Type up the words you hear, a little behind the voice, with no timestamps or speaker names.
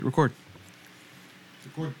Record. It's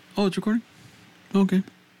recording. Oh, it's recording? Okay.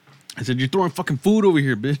 I said, you're throwing fucking food over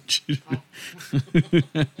here, bitch.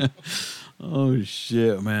 Oh,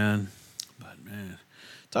 shit, man. But, man,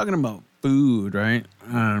 talking about food, right?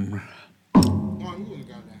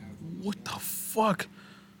 What the fuck?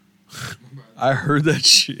 I heard that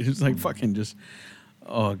shit. It's like fucking just...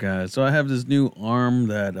 Oh, God. So I have this new arm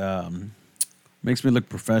that makes me look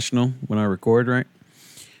professional when I record, right?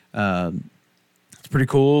 It's pretty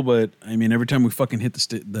cool, but I mean, every time we fucking hit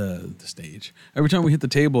the stage, every time we hit the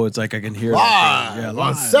table, it's like I can hear live, it. Yeah,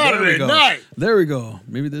 on Saturday night. There we go.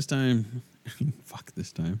 Maybe this time. Fuck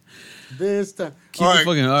this time. This time. Keep it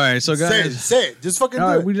fucking. All right, so guys, say it. Just fucking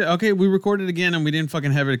all do right, it. we recorded again, and we didn't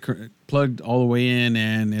fucking have it plugged all the way in,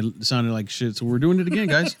 and it sounded like shit. So we're doing it again,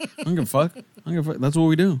 guys. I don't give a fuck. That's what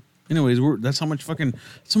we do. Anyways, that's how much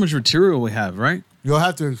material we have, right? You'll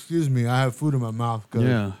have to excuse me. I have food in my mouth.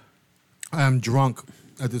 Yeah. I am drunk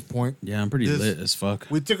at this point. Yeah, I'm pretty lit as fuck.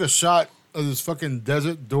 We took a shot of this fucking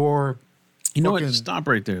Desert Door. You know what? Stop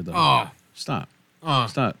right there, though. Stop.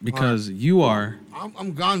 Stop. Because right. You are...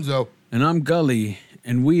 I'm Gonzo. And I'm Gully.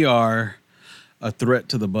 And we are a threat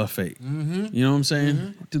to the buffet. Mm-hmm. You know what I'm saying?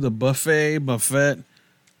 Mm-hmm. To the buffet. Buffet.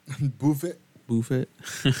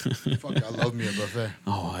 Fuck, I love me a buffet.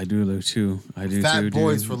 Oh, I do though, too. I do, Fat too,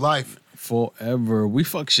 boys dude. for life. Forever. We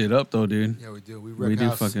fuck shit up, though, dude. Yeah, we do. We do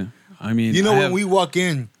fucking... I mean... You know, when we walk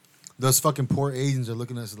in, those fucking poor Asians are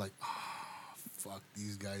looking at us like, fuck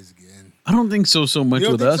these guys again. I don't think so much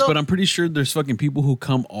with us, so? but I'm pretty sure there's fucking people who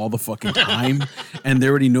come all the fucking time and they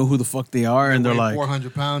already know who the fuck they are, and they're like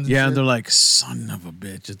 400 pounds. Yeah, and they're like, son of a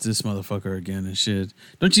bitch, it's this motherfucker again and shit.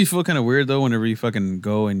 Don't you feel kind of weird though whenever you fucking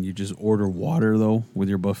go and you just order water though with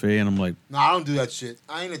your buffet? And I'm like, no, I don't do that shit.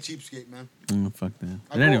 I ain't a cheapskate, man. Fuck that.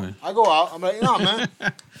 But anyway, I go out. I'm like, no, man,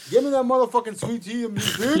 give me that motherfucking sweet tea,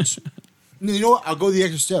 bitch. And then, you know what? I'll go the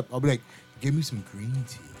extra step. I'll be like, give me some green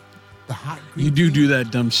tea, the hot green. You do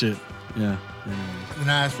that dumb shit. Yeah.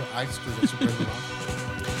 And I ask for ice because that's super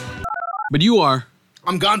off. But you are.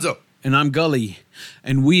 I'm Gonzo. And I'm Gully.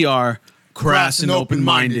 And we are crass and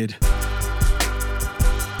open-minded.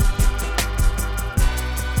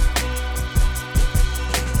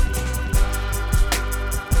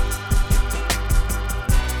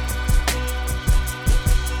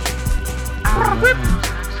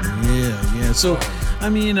 Yeah. So, I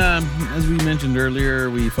mean, as we mentioned earlier,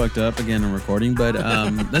 we fucked up again in recording, but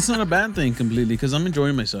that's not a bad thing completely because I'm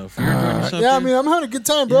enjoying myself. You're enjoying yourself? Yeah, dude? I mean, I'm having a good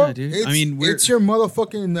time, bro. Yeah, dude. It's your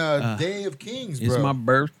motherfucking Day of Kings, bro. It's my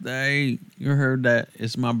birthday. You heard that?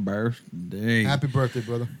 It's my birthday. Happy birthday,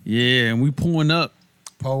 brother. Yeah, and we pulling up.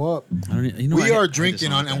 Pull up. We are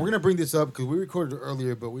drinking on, and we're gonna bring this up because we recorded it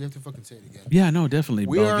earlier, but we have to fucking say it again. Yeah, no, definitely.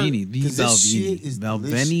 Balvenie,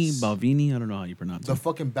 Balvenie. Balvenie. I don't know how you pronounce it. The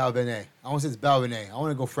fucking Balvenie. I want to say it's Balvenie. I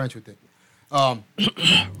want to go French with it.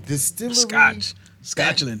 Distillery.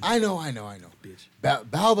 Scotland. I know. Bitch.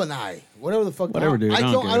 Balvenie. Whatever the fuck. Whatever, dude. I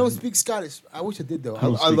don't speak Scottish. I wish I did though. I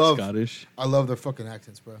love Scottish. I love their fucking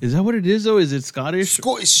accents, bro. Is that what it is though? Is it Scottish?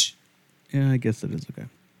 Scottish. Yeah, I guess it is. Okay.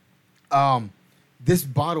 This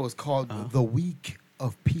bottle is called The Week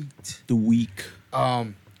of Pete. The Week.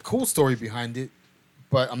 Cool story behind it,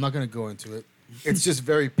 but I'm not going to go into it. It's just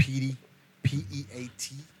very peaty.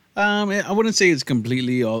 P-E-A-T. I wouldn't say it's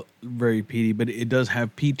completely all very peaty, but it does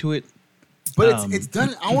have peat to it. But it's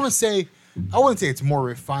done. I wouldn't say it's more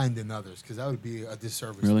refined than others because that would be a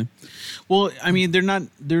disservice. Really? Well, I mean, they're not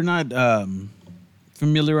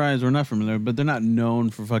familiarized or not familiar, but they're not known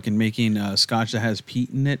for fucking making scotch that has peat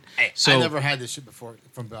in it. Hey, I never had this shit before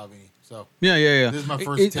from Balvenie. So yeah. This is my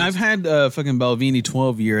first taste. I've had fucking Balvenie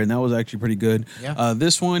 12 year, and that was actually pretty good. Yeah.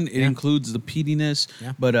 This one includes the peatiness,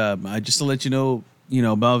 yeah. But just to let you know,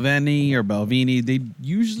 Balvenie, they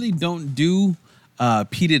usually don't do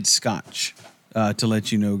peated scotch. To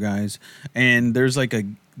let you know, guys, and there's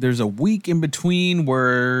a week in between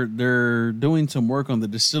where they're doing some work on the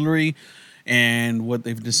distillery. And what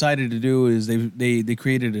they've decided to do is they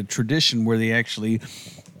created a tradition where they actually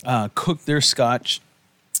cook their scotch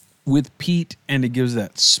with peat, and it gives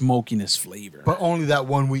that smokiness flavor. But only that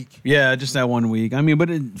 1 week. Yeah, just that 1 week. I mean, but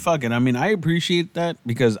fuck it. I mean, I appreciate that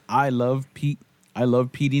because I love peat. I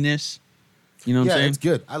love peatiness. You know what I'm saying? Yeah, it's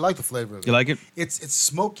good. I like the flavor of it. You like it? It's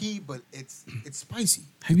smoky, but it's spicy.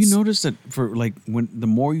 Have you noticed that for when the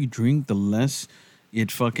more you drink, the less it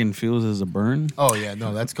fucking feels as a burn? Oh yeah,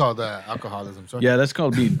 no, that's called alcoholism. Sorry. Yeah, that's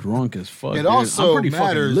called being drunk as fuck. It also I'm pretty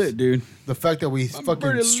matters, fucking lit, dude. The fact that we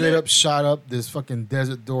fucking straight up shot up this fucking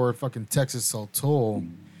Desert Door fucking Texas Sotol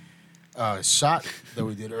shot that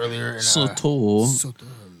we did earlier. Sotol.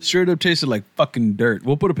 Straight up tasted like fucking dirt.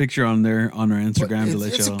 We'll put a picture on there on our Instagram to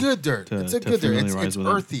let It's a y'all. good dirt. It's a to good dirt. familiarize It's with it.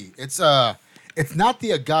 earthy. It's not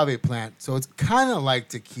the agave plant, so it's kind of like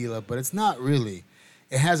tequila, but it's not really.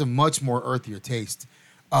 It has a much more earthier taste.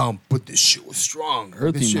 But this shit was strong. This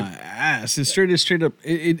Earthy shit- my ass. It's straight up.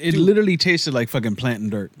 It literally tasted like fucking plant and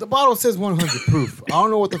dirt. The bottle says 100 proof. I don't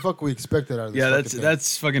know what the fuck we expected out of this. Yeah, fucking thing.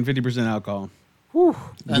 that's fucking 50% alcohol. Whew.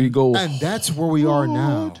 We go and that's where we are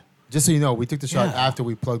now. Just so you know, we took the shot Yeah. after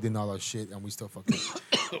we plugged in all our shit, and we still fucking.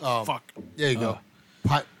 Fuck. There you go.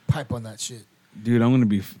 Pipe on that shit. Dude, I'm gonna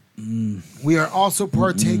be. We are also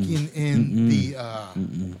partaking in the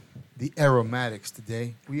aromatics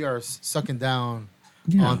today. We are sucking down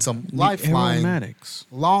on some the Lifeline aromatics.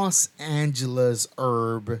 Los Angeles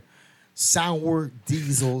herb sour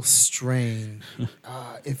diesel strain.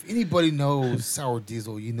 If anybody knows sour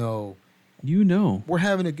diesel, you know You know. we're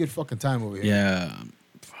having a good fucking time over here. Yeah.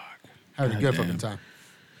 Fuck. Having a good Goddamn. fucking time.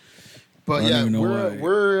 But I don't yeah, even know why.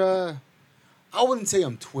 we're I wouldn't say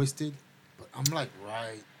I'm twisted, but I'm like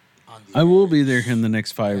right on the I will edge. be there in the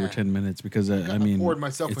next 5 Yeah. or 10 minutes because I I mean, poured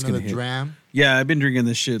myself it's another gonna hit. dram. Yeah, I've been drinking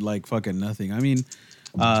this shit like fucking nothing. I mean,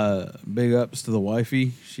 big ups to the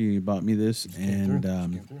wifey. She bought me this,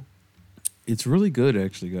 and it's really good,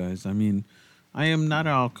 actually, guys. I mean, I am not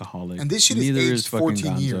an alcoholic, And this shit is Neither aged fucking 14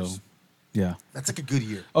 Gonzo. years. Yeah. That's like a good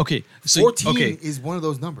year. Okay. So 14 okay. is one of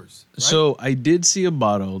those numbers. Right? So I did see a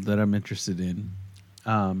bottle that I'm interested in.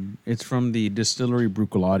 It's from the distillery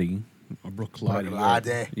Bruichladdich.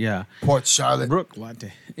 Bruichladdich. Yeah. Port Charlotte.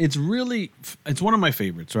 Bruichladdich. It's one of my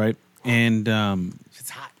favorites, right? And It's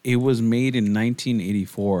hot. it was made in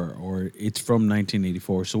 1984, or it's from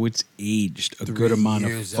 1984, so it's aged a 3 good amount of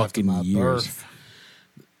years after fucking my years. birth.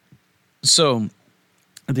 So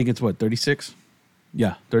I think it's what, 36?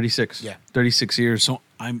 Yeah, 36. Yeah. 36 years. So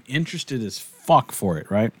I'm interested as fuck for it,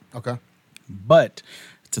 right? Okay. But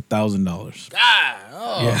it's $1,000.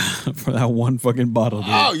 Oh. Yeah, for that one fucking bottle,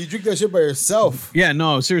 dude. Oh, you drink that shit by yourself. Yeah,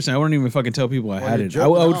 no, seriously, I wouldn't even fucking tell people I Well, had you're it.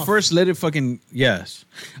 jerking I would off. first let it fucking, yes.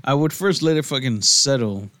 I would first let it fucking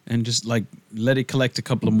settle and just like let it collect a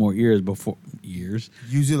couple of more years.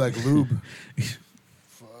 Use it like lube.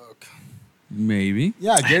 Fuck. Maybe.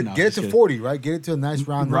 Yeah, get No, it just to kidding. 40, right? Get it to a nice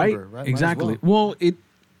round Right, number, right? Might as exactly. well. Well,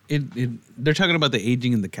 they're talking about the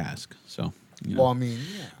aging in the cask, so. You know. Well, I mean,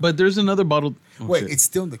 yeah. But there's another bottle. Oh, Wait, shit. it's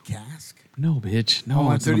still in the cask? No, bitch. No,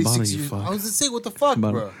 Oh, it's in a bottle, 36 you years. fuck. I was gonna say, what the fuck,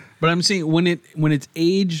 Bottle. bro? But I'm saying when it's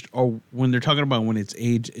aged, or when they're talking about when it's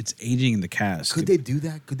aged, it's aging in the cask. Could they do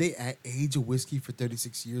that? Could they age a whiskey for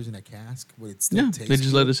 36 years in a cask? Would it still Yeah, taste they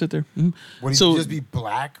just good? let it sit there. Mhm. Would it So just be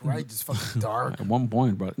black, right? Just fucking dark. at one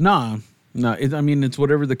point, bro. Nah. I mean, it's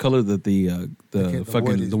whatever the color that the the fucking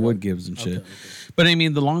wood is, the wood right? gives and shit. Okay. But I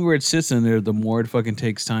mean, the longer it sits in there, the more it fucking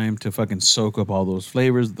takes time to fucking soak up all those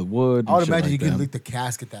flavors of the wood. I would and shit imagine like you could that. lick the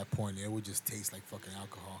cask at that point, and it would just taste like fucking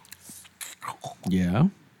alcohol. Yeah,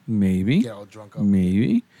 maybe, Get all drunk up.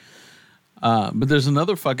 maybe. But there's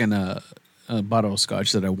another fucking bottle of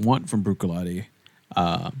scotch that I want from Bruichladdich.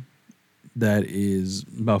 That is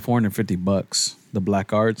about $450. The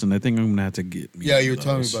Black Arts, and I think I'm gonna have to get. Yeah, you were one of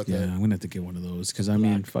telling me those. about Yeah, that. I'm gonna have to get one of those because I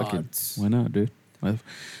mean, Black fuck Arts. it. Why not, dude? Hey,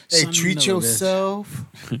 Son treat of a bitch. yourself.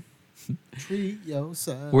 Treat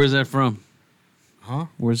yourself. Where's that from? Huh?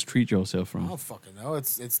 Where's Treat Yourself I from? don't fucking know.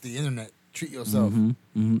 It's the internet. Treat yourself.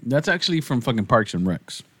 That's actually from fucking Parks and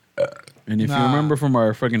Recs. And if you Nah. remember from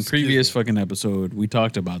our fucking Excuse previous me. fucking episode, we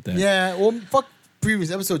talked about that. Yeah, well, fuck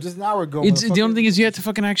previous episode just an hour ago. It's the motherfucker. only thing is you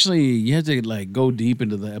have to like go deep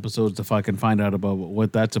into the episodes to fucking find out about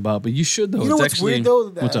what that's about. But you should though. You know It's what's actually, weird though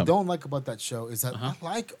that what's I up? don't like about that show is that I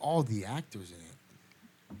like all the actors in it.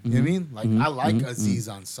 You Mm-hmm. know what I mean? Like I like Aziz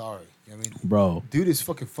Ansari. You know what I mean? Bro, Dude is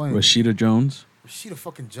fucking funny. Rashida Jones. Rashida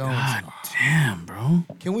fucking Jones. God damn, bro.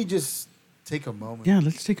 Can we just take a moment? Yeah,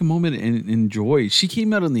 let's take a moment and enjoy. She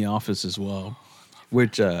came out in The Office as well,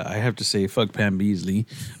 which I have to say, fuck Pam Beasley.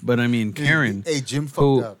 But I mean, Karen. Hey, Jim fucked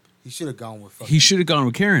who- up. He should have gone with fucking. He should have gone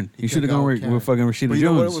with Karen. He should have gone with fucking Rashida But you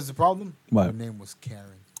know what Jones. was the problem? What? Her name was Karen.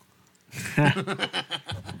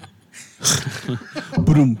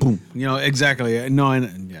 Boom, boom. You know exactly. No,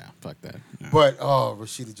 yeah, fuck that. Yeah. But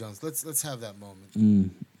Rashida Jones. Let's have that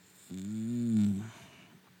moment.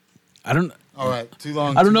 I don't. All right, too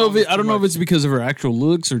long. I don't too know long if is I don't too know if much. it's because of her actual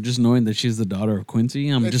looks or just knowing that she's the daughter of Quincy.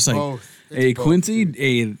 I'm It's just like, both. It's hey, both, Quincy, dude.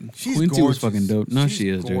 hey, She's Quincy was gorgeous. fucking dope. No, She's she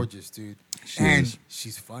is, gorgeous, dude. She and is.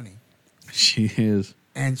 she's funny. dude. She is.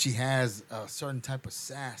 And she has a certain type of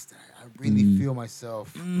sass that I really feel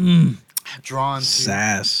myself drawn to.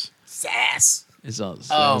 Sass. Sass. It's all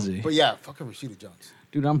sassy. But yeah, fucking Rashida Jones.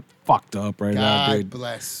 Dude, I'm fucked up right now, God dude.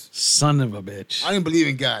 bless. Son of a bitch. I didn't believe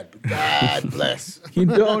in God, but God bless. You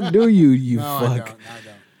don't, do you? You No, fuck. I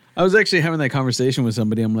don't. I was actually having that conversation with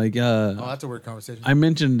somebody. I'm like, Oh, that's a weird conversation. I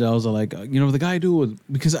mentioned, I was like, the guy dude was,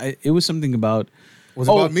 because it was something about. Was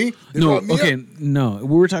it about me? They No, brought me okay, up? no.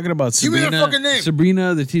 We were talking about Give me Sabrina. their fucking name.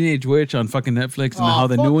 Sabrina, the Teenage Witch on fucking Netflix, and how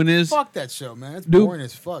the new one is. Fuck that show, man. It's Dude. boring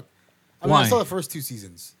as fuck. I mean, Why? I saw the first 2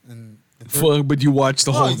 seasons. And the third- Fuck, but you watched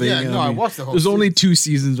the Oh, whole thing. yeah, no, I watched the whole There's only season. 2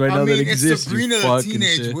 seasons right now I mean, that it's exist. you Sabrina the fucking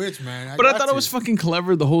Teenage shit. Witch, man. But I got thought it to. was fucking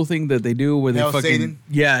clever, the whole thing that they do where they Hail fucking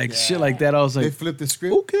Satan? shit like that. I was They like, flipped the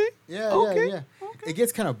script. okay, Yeah, okay. yeah. It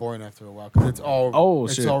gets kind of boring after a while because it's all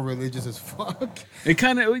shit. all religious as fuck. It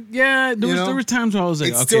kind of there were times where I was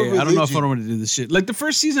like, It's still okay, I don't know if I religion. want to do this shit. Like the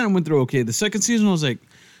first season I went through okay. The second season I was like,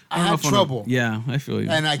 I don't know had if wanna- trouble. Yeah, I feel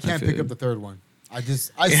you. And I can't feel pick you. up the third one. I It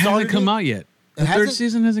started hasn't come it. out yet. The It third hasn't?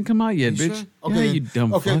 season hasn't come out yet, You bitch. sure? Yeah, Okay, you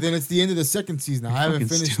dumb okay, fuck. then it's the end of the second season. I haven't fucking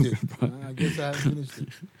finished stupid, it. bro. I guess I haven't finished it.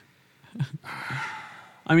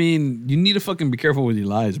 I mean, you need to fucking be careful with your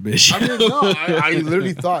lies, bitch. I mean, no,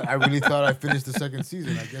 I really thought I finished the second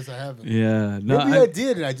season. I guess I haven't. yeah, no, Maybe I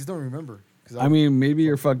did, and I just don't remember. 'Cause I mean, maybe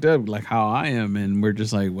you're fucked up like how I am, and we're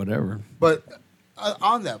just like whatever. but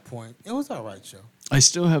on that point, it was all right show. I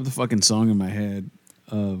still have the fucking song in my head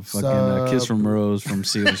of fucking Kiss from a Rose from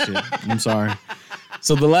Seal shit. I'm sorry.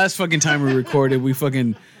 So the last fucking time we recorded, we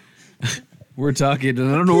fucking we're talking,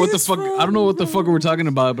 and I don't know what the fuck we're talking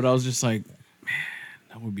about, but I was just like, man,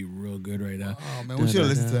 that would be real good right now. Oh man, we should have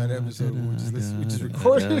listened to that episode. We just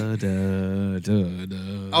recorded.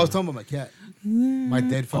 I was talking about my cat, my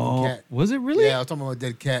dead fucking cat. Was it really? Yeah, I was talking about my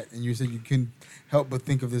dead cat, and you said you couldn't help but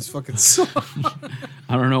think of this fucking song.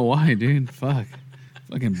 I don't know why, dude. Fuck.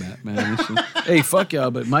 Fucking Batman. and shit. Hey, fuck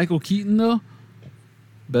y'all, but Michael Keaton, though,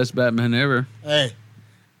 best Batman ever. Hey,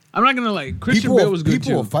 I'm not gonna like Christian Bale was good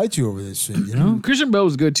people will too. fight you over this shit, you know? Christian Bale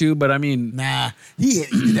was good too, but I mean, Nah, he did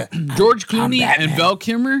that. George Clooney Batman. and Val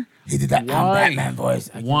Kilmer. He did that. Why? I'm Batman voice.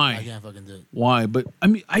 Why? I can't fucking do it. Why? But I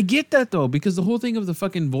mean, I get that though, because the whole thing of the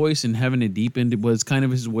fucking voice and having it deepened was kind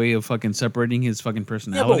of his way of fucking separating his fucking Yeah,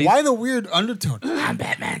 personality. but why the weird undertone? I'm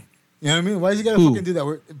Batman. You know what I mean? Why does he gotta Who? fucking do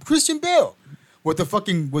that? Christian Bale with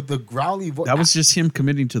the growly voice. That was just him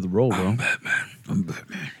committing to the role, bro. I'm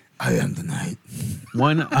Batman. I am the night.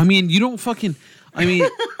 Why not? I mean, you don't fucking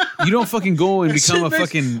go and become a shit makes-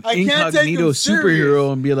 fucking I can't take incognito him serious.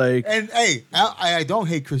 superhero and be like, And hey, I don't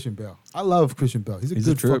hate Christian Bale. I love Christian Bale. He's a He's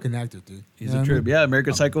a good trip. fucking actor, dude. he's You know a what I trip. mean? Yeah,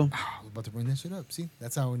 American Psycho. I was about to bring that shit up. See,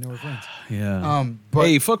 that's how we know we're friends. Yeah. But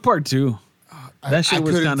Hey, fuck part 2. That shit I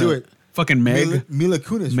was couldn't kind do of it. fucking Meg. Mila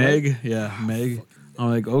Kunis. Meg, Right? yeah, Meg. I'm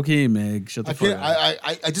like, okay, Meg, shut the I fuck can't.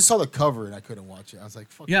 up. I just saw the cover and I couldn't watch it. I was like,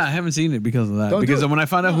 fuck. Yeah, I haven't seen it because of that. Don't do Because it. when I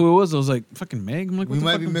found out who it was, I was like, fucking Meg. I'm like, what We the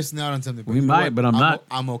might fuck be am- missing out on something. We you know might, what? but I'm not.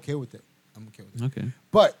 I'm okay with it. I'm okay with it. Okay,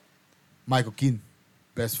 But Michael Keaton,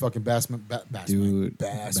 best fucking Bassman. dude,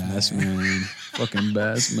 Bassman, fucking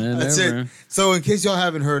Bassman That's ever. it. So in case y'all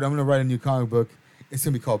haven't heard, I'm gonna write a new comic book. It's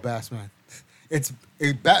gonna be called Bassman. It's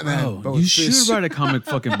Batman. but Bro, with you should fish. write a comic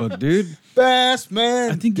fucking book, dude.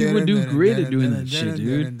 Bassman. I think you would do great at doing that shit,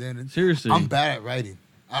 dude. Seriously. I'm bad at writing.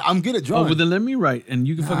 I'm good at Oh, drawing. well then let me write, and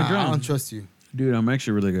you can fucking I draw. don't trust you. Dude, I'm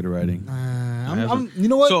actually really good at writing. You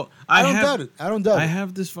know what? So I don't have- doubt it. I don't doubt I it.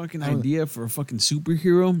 have this fucking don't- idea for a fucking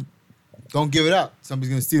superhero. Don't give it out. Somebody's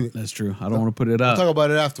gonna steal it. That's true. I don't want to put it We'll out. talk about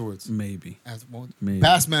it afterwards. Maybe. Maybe.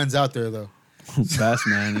 Bassman's out there though.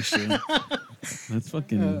 Bassman and shit. That's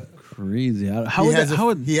fucking crazy. How he, would has that, a, how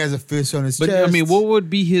would, he has a fish on his but chest. I mean, what would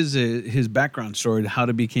be his background story? How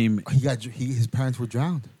to became? his parents were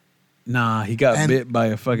drowned. Nah, he got And- bit by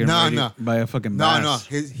a fucking by a fucking bass.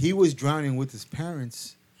 He was drowning with his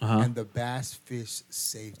parents, Uh-huh. and the bass fish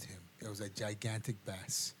saved him. It was a gigantic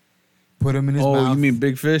bass. Put him in his Oh, mouth. you mean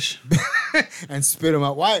big fish? and spit him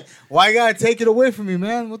out. Why you gotta take it away from me,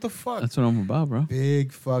 man? What the fuck? That's what I'm about, bro.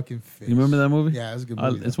 Big fucking fish. You remember that movie? Yeah, it was a good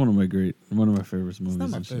movie. It's one of my favorites movies. It's not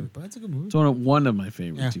my and shit. favorite, but it's a good movie. It's one of my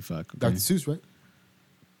favorites. Yeah. You fuck. Okay. Dr. Seuss, right?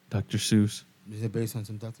 Dr. Seuss. Is it based on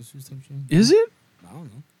some Dr. Seuss type shit? Is it? I don't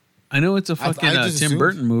know. I know it's a I fucking just Tim assumed.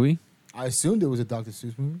 Burton movie. I assumed it was a Dr.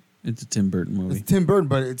 Seuss movie. It's a Tim Burton movie. It's Tim Burton,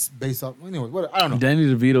 but it's based off. Anyway, what? I don't know. Danny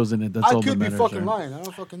DeVito's in it. That's I all could that be matters. fucking right? lying. I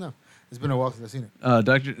don't fucking know. It's been a while since I've seen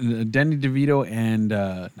it. Danny DeVito and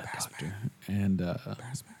not Doctor and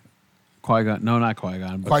Bassman. Qui-Gon. No, not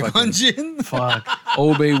Qui-Gon. But Qui-Gon fucking- Jinn? Fuck.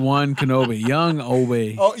 Obi-Wan Kenobi. Young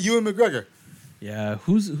Obi. Oh, Ewan McGregor. Yeah.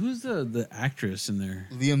 Who's the actress in there?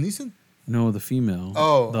 Liam Neeson? No, the female.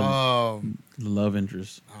 Oh, the love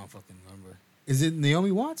interest. I don't fucking remember. Is it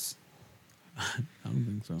Naomi Watts? I don't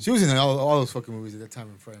think so. She was in all those fucking movies at that time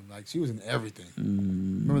in frame. Like, she was in everything.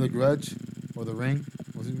 Remember The Grudge? Or The Ring?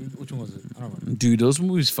 Which one was it? I don't remember. Dude, those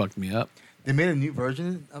movies fucked me up. They made a new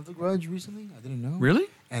version of The Grudge recently. I didn't know. Really?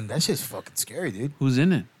 And that shit's fucking scary, dude. Who's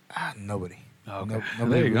in it? Nobody. Okay. Nobody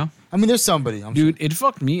There you go. I mean, there's somebody. I'm Dude, it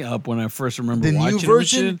fucked me up when I first remember The new watching it and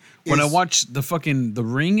version shit. When I is- watched the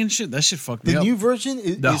Ring and shit, that shit fucked sure. me The up. new version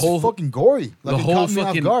is, The whole- fucking gory. Like The it whole caught me off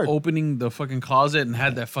fucking guard. opening the fucking closet and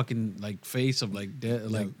had that fucking like face of like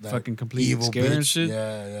like That fucking complete evil scare and bitch. shit.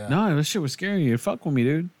 Yeah, yeah. No, that shit was scary. It fucked with me,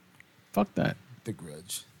 dude. Fuck that. The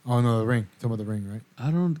Grudge. Oh no, The Ring. Talking about The Ring, right?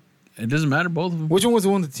 I don't. It doesn't matter. Both of them. Which one was the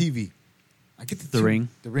one on the TV? I get The two. Ring.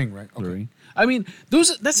 The Ring, right? Okay. The Ring. I mean,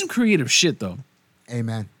 that's some creative shit though. Hey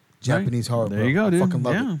man, Japanese horror. There bro. you go, I dude. fucking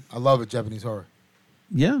love Yeah. it. I love it. Japanese horror.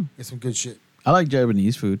 Yeah, It's some good shit. I like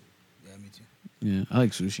Japanese food. Yeah, me too. Yeah, I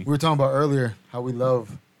like sushi. We were talking about earlier how we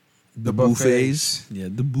love The buffets. Yeah,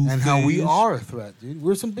 the buffets. and how we are a threat, dude.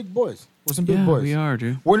 We're some big boys. We're some big Yeah, boys. we are,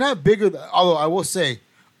 dude. We're not bigger. Although I will say,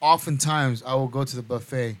 oftentimes I will go to the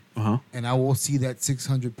buffet Uh huh. and I will see that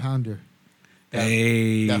 600-pounder.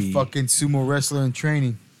 Hey, That fucking sumo wrestler in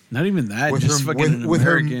training. not even that. with Just her- fucking an with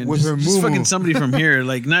her- American. with her just fucking moo-moo. somebody from here.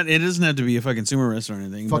 Like, not. It doesn't have to be a fucking sumo wrestler or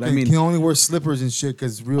anything. Fucking But I mean, can only wear slippers and shit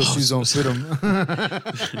because real shoes don't fit them.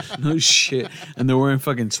 no shit. And they're wearing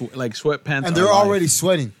fucking like sweatpants. And they're are life. already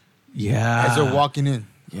sweating yeah as they're walking in.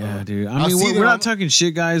 Yeah, dude. I'll I mean, see we're them not on- talking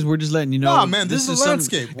shit, guys. We're just letting you know. Nah, man, this is a some-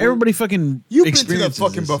 landscape. Everybody fucking You've been to the experiences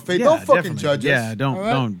fucking this. buffet. Yeah, Don't fucking definitely. judge us, Yeah, don't,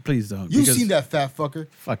 all right? please don't. You've because- seen that fat fucker.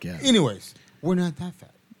 Fuck yeah. Anyways, we're not that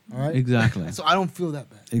fat. All right? Exactly. So I don't feel that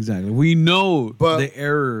bad. Exactly. We know But- the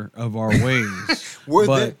error of our ways.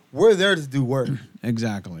 We're there to do work.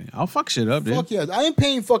 Exactly. I'll fuck shit up, dude. Fuck yeah. I ain't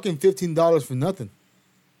paying fucking $15 for nothing.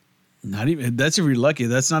 Not even. That's if you're lucky.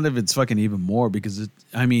 That's not if it's fucking even more because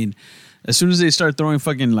I mean, as soon as they start throwing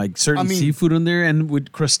fucking like certain I mean- seafood on there and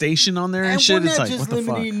with crustacean on there and, And shit, we're it's not like just what the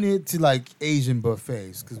fuck. limiting it to like Asian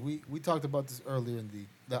buffets because we talked about this earlier in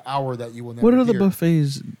the hour that you will never What other hear.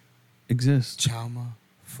 buffets exist? Chalma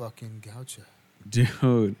fucking gaucha.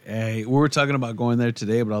 Dude, hey, we were talking about going there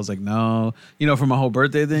today, but I was like, no, for my whole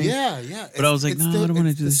birthday thing. Yeah, yeah. But I was like, no, I don't want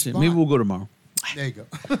to do this shit. Maybe we'll go tomorrow. There you go.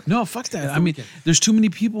 No, fuck that. It's I the mean, weekend. there's too many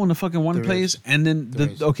people in the fucking one There place, is. and then There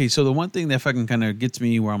is. okay. So the one thing that fucking kind of gets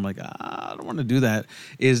me where I'm like, I don't want to do that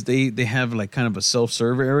is they have like kind of a self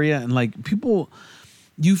serve area, and like people,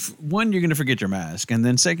 one you're gonna forget your mask, and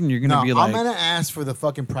then second you're gonna No, be like, I'm gonna ask for the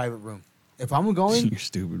fucking private room. If I'm going, you're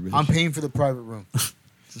stupid, bitch. I'm paying for the private room.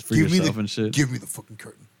 Just for yourself the, and shit. Give me the fucking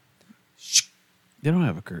curtain. They don't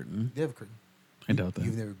have a curtain. They have a curtain. I doubt that.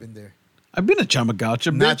 You've never been there. I've been to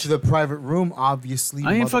Chamagoucha, Not bitch. to the private room, obviously.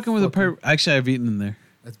 I ain't fucking with a motherfucker. private. Actually, I've eaten in there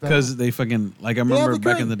That's bad. because they fucking like. I They have remember the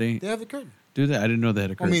back in the curtain. day. They have the curtain. Do that? I didn't know they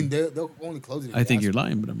had a I curtain. mean, they'll only close it. If I you think ask you're for it.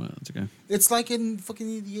 lying, but I'm not. It's okay. It's like in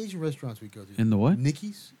fucking the Asian restaurants we go to. In the what?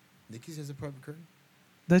 Nikki's. Nikki's has a private curtain.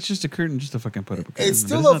 That's just a curtain, just to fucking put up a curtain. It's But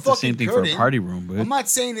still it's a not the same fucking thing for a curtain. party room, but I'm not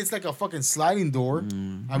saying it's like a fucking sliding door.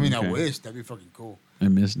 I mean, okay. I wish that'd be fucking cool. I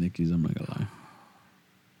miss Nikki's. I'm not gonna lie.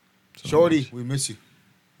 So Shorty, much. we miss you.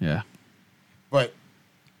 Yeah. But,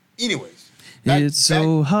 anyways, It's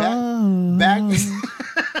so hard back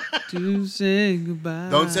to say goodbye.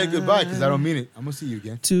 Don't say goodbye because I don't mean it. I'm gonna see you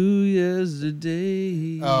again. To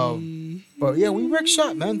yesterday. But yeah, we wreck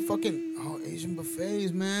shop, man. Fucking Asian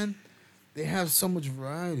buffets, man. They have so much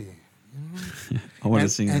variety. I want to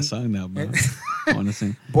and- sing and- that song now, bro. and- I want to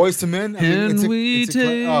sing. Boys to men. I mean, And it's a, we it's a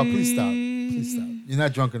cla- oh, please stop. take Please stop. You're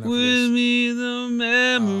not drunk enough for With this. me the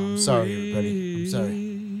memories. I'm sorry, everybody. I'm sorry.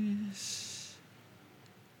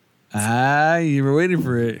 Ah, you were waiting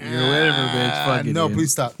for it. You were waiting for it, bitch. Fuck it. No, dude.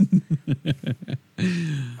 please stop.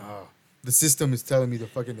 The system is telling me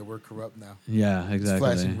that we're corrupt now. Yeah, exactly.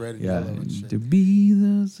 flashing red and yellow and shit. To be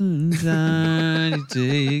the sunshine, you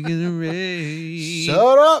take it away.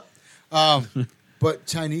 Shut up. But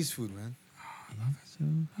Chinese food, man.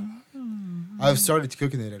 I've started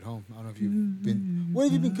cooking it at home. I don't know if you've been. What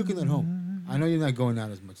have you been cooking at home? I know you're not going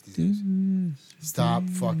out as much these days. Stop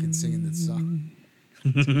fucking singing that song.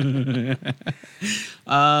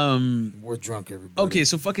 We're drunk, everybody. Okay,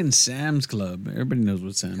 so fucking Sam's Club. Everybody knows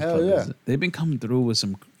what Sam's Hell Club yeah. is. They've been coming through with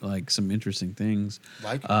some interesting things.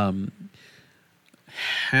 Like?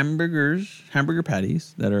 Hamburger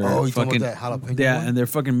patties that are Oh, you talking fucking about that jalapeno yeah, one? and they're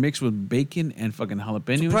fucking mixed with bacon and fucking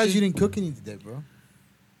jalapeno. Surprised shit. you didn't cook any today, bro.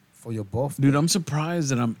 For your buff. Dude, I'm surprised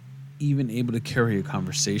that I'm even able to carry a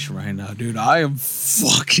conversation right now, dude. I am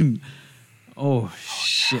fucking. Oh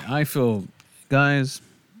shit! I feel, guys.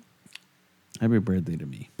 Happy birthday to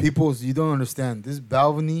me. People, you don't understand. This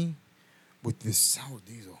Balvenie with this sour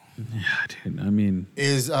diesel. Yeah, dude. I mean,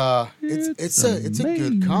 It's a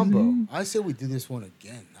good combo. I say we do this one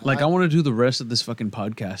again. I want to do the rest of this fucking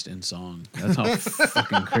podcast in song. That's how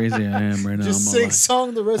fucking crazy I am right now. just I'm sing like,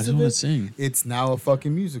 song the I rest just of want it. to sing. It's now a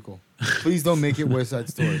fucking musical. Please don't make it West Side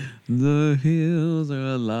Story. The hills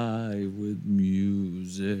are alive with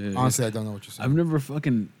music. Honestly, I don't know what you're saying. I've never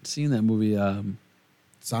fucking seen that movie.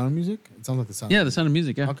 Sound of Music? It sounds like the sound. Yeah, The Sound of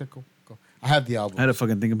Music. Yeah, Okay, cool. I have the album. I had to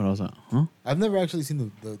fucking think about it. I was like, huh? I've never actually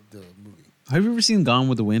seen the movie. Have you ever seen Gone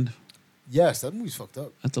with the Wind? Yes, that movie's fucked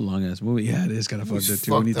up. That's a long ass movie. Yeah, it is kind of fucked Movie's up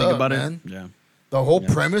too when you fucked think up, about man. it. Yeah. The whole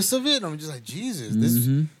Yeah. premise of it, I'm just like, Jesus,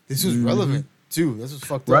 Mhm. this was relevant too. This was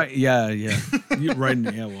fucked Right. up. Yeah. Yeah. Right.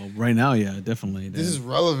 Yeah. Well, right now, yeah, definitely. This is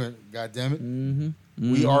relevant. God damn it.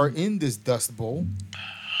 Mm-hmm. We are in this dust bowl.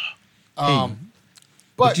 Would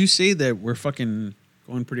But you say that we're fucking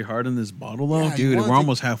going pretty hard on this bottle though, Yeah, you dude? wanna We're take-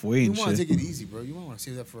 almost halfway you and want to shit. take it easy, bro. You might want to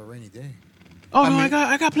save that for a rainy day. Oh I no, mean-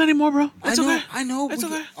 I got plenty more, bro. It's I know, okay. I know. It's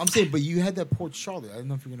okay. I'm saying, but you had that Port Charlotte. I don't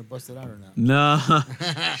know if you're gonna bust it out or not. Nah.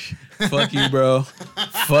 Fuck you, bro.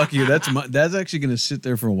 Fuck you. That's actually gonna sit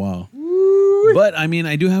there for a while. But I mean,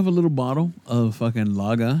 I do have a little bottle of fucking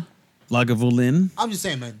Lagavulin. I'm just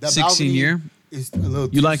saying, man. That 16 balcony year. is a little.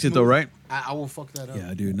 You too liked it though, smooth. right? I will fuck that up.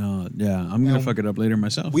 Yeah, dude. No, yeah. I'm gonna And fuck it up later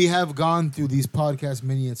myself. We have gone through these podcasts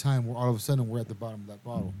many a time where all of a sudden we're at the bottom of that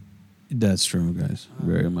bottle. That's true, guys.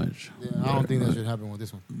 Very much. Yeah, I don't think that should happen with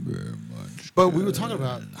this one. Very much. But we were talking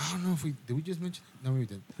about. I don't know if did we just mention? No, we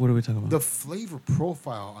did. What are we talking about? The flavor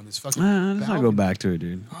profile on this fucking. Let's not go balcony. back to it,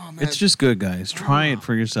 dude. Oh, man. It's just good, guys. Try it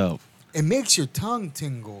for yourself. It makes your tongue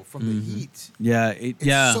tingle from the heat. Yeah, It's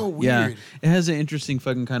yeah, so yeah. weird. It has an interesting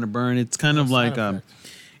fucking kind of burn. It's kind of Side like effect.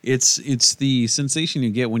 it's the sensation you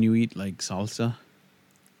get when you eat like salsa.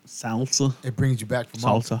 It brings you back from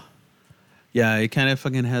home. Salsa. Yeah, it kind of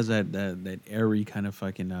fucking has that airy kind of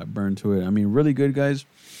fucking burn to it. I mean, really good, guys.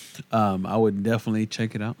 I would definitely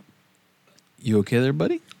check it out. You okay there,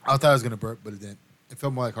 buddy? I thought I was gonna burp, but it didn't. It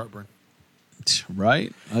felt more like heartburn.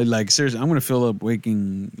 Right? I like seriously. I'm gonna fill up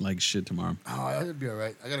waking like shit tomorrow. Oh, I'll be all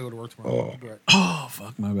right. I gotta go to work tomorrow. I'll be all right. Oh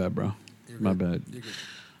fuck, my bad, bro. You're My good. bad. You're good.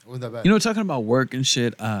 It wasn't that bad. You know, talking about work and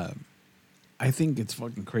shit, I think it's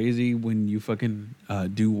fucking crazy when you fucking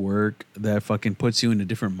do work that fucking puts you in a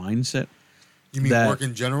different mindset. You mean that- work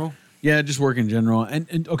in general? Yeah, just work in general.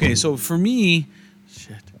 And okay, so for me,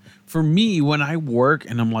 when I work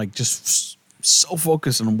and I'm like just so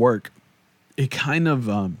focused on work, it kind of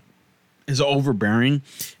is overbearing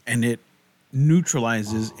and it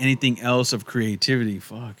neutralizes anything else of creativity.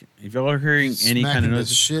 Fuck. If y'all are hearing any kind Smacking of the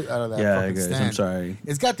noise, shit out of that yeah, fucking guys, stand. I'm sorry.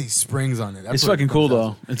 It's got these springs on it. That's It's what it fucking cool comes though.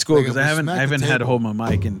 down to. It's cool Like, because if I we haven't smack the had to table, hold my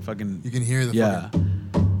mic and fucking You can hear the yeah. fucking.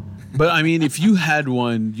 But I mean, if you had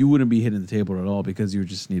one, you wouldn't be hitting the table at all because you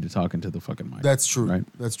just need to talk into the fucking mic. That's true. Right?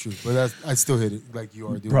 That's true. But I'd still hit it like you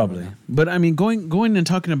are doing. Probably. Right now. But I mean, going and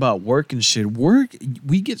talking about work and shit,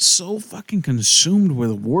 we get so fucking consumed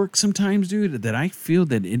with work sometimes, dude, that I feel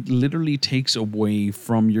that it literally takes away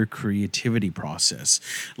from your creativity process.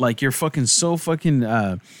 Like you're fucking so fucking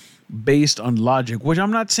based on logic, which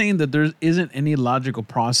I'm not saying that there isn't any logical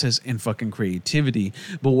process in fucking creativity,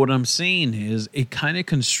 but what I'm saying is it kind of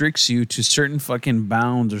constricts you to certain fucking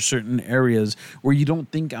bounds or certain areas where you don't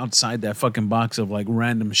think outside that fucking box of like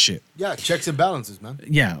random shit. Yeah, checks and balances, man.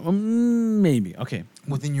 Yeah, maybe. Okay.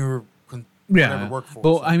 Within your Yeah. whatever workforce.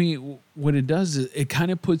 Well, I mean, what it does is it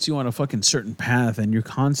kind of puts you on a fucking certain path, and your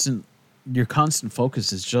constant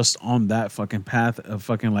focus is just on that fucking path of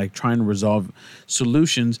fucking like trying to resolve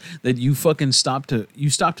solutions that you fucking stop to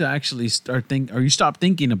actually you stop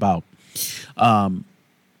thinking about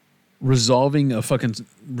resolving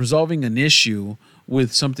an issue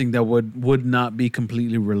with something that would not be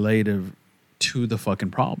completely related to the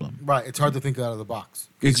fucking problem. Right, it's hard to think out of the box.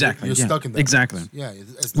 'Cause Exactly, You're yeah, stuck in that. exactly. box. Yeah,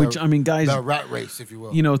 it's Which, I mean, guys- the rat race, if you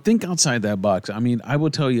will. You know, think outside that box. I mean, I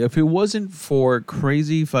will tell you, if it wasn't for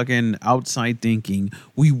crazy fucking outside thinking,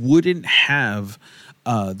 we wouldn't have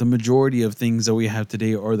the majority of things that we have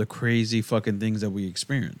today or the crazy fucking things that we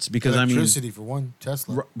experience. Because I mean, Electricity for one,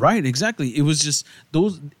 Tesla. right, exactly. It was just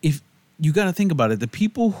those. If you got to think about it, the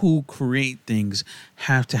people who create things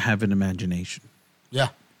have to have an imagination. Yeah.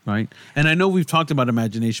 Right. And I know we've talked about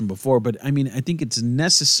imagination before, but I mean, I think it's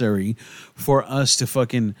necessary for us to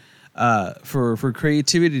fucking, for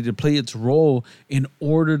creativity to play its role in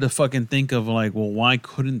order to fucking think of like, well, why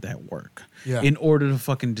couldn't that work? Yeah. In order to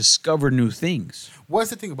fucking discover new things. What's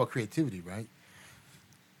the thing about creativity, right?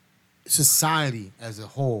 Society as a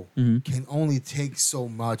whole Mm-hmm. can only take so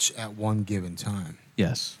much at one given time.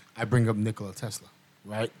 Yes. I bring up Nikola Tesla,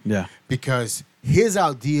 right? Yeah. Because his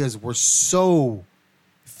ideas were so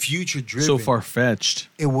future driven. So far fetched.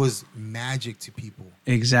 It was magic to people.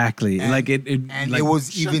 Exactly. And, like it and like, it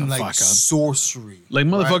was shut even the like fuck up. sorcery. Like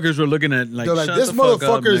motherfuckers were looking at like, they're like, shut this the fuck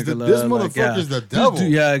motherfucker's up, the Nicola. this Like, motherfucker's the This devil.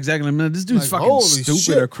 dude- yeah, exactly. I mean, this dude's Like, fucking holy stupid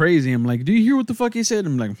shit. or crazy. I'm like, do you hear what the fuck he said?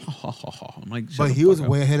 I'm like, ha, ha, ha, ha. I'm like, shut But the he was fuck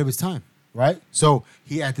up. way ahead of his time, right? So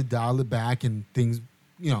he had to dial it back and things,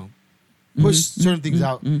 push certain things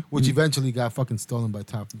out, which eventually got fucking stolen by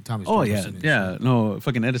Thomas Oh yeah, Jefferson. and yeah. shit. No,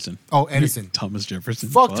 fucking Edison. Oh, Edison. Thomas Jefferson.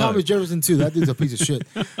 Fuck Thomas Jefferson too. That dude's a piece of shit.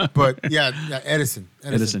 But yeah, Edison.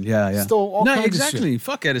 Edison. Yeah. Stole all no, kinds of exactly. shit.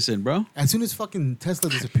 Fuck Edison, bro. As soon as fucking Tesla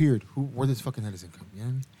disappeared, where does fucking Edison come? You know what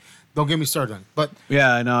I mean? Don't get me started on it. But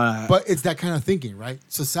Yeah, I know. but it's that kind of thinking, right?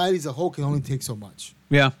 Society as a whole can only take so much,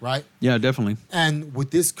 Yeah. right? Yeah, definitely. And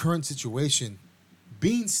with this current situation,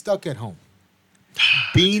 being stuck at home,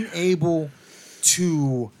 being able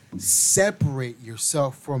to separate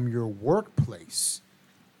yourself from your workplace,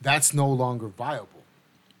 that's no longer viable.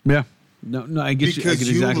 Yeah. No, I get you. I get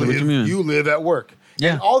exactly what you mean. You live at work.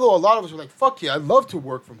 Yeah. And although a lot of us are like, fuck yeah, I'd love to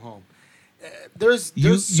work from home. There's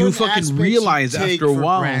you certain fucking aspects realize you take after a for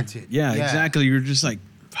while. granted. Yeah, exactly. You're just like,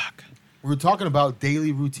 fuck. We're talking about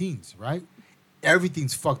daily routines, right?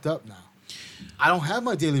 Everything's fucked up now. I don't have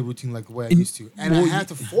my daily routine like the way I used to. And I have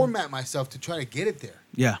to format myself to try to get it there.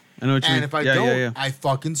 Yeah, I know what you mean. And if I yeah, don't, yeah, yeah. I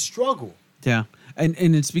fucking struggle. Yeah. And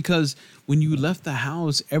it's because when you left the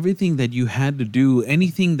house, everything that you had to do,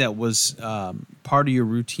 anything that was part of your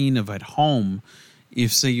routine of at home,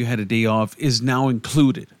 if say you had a day off, is now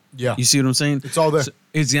included. Yeah. You see what I'm saying? It's all there.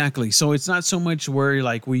 Exactly. So it's not so much where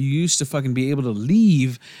like we used to fucking be able to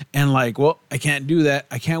leave and like, well, I can't do that.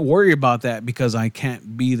 I can't worry about that because I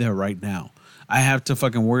can't be there right now. I have to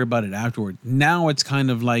fucking worry about it afterward. Now it's kind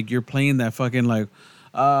of like you're playing that fucking like,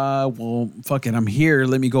 well, fuck it, I'm here.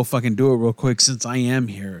 Let me go fucking do it real quick since I am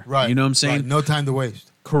here. Right. You know what I'm saying? Right. No time to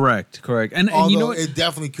waste. Correct. And Although you know what? it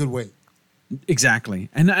definitely could wait. Exactly.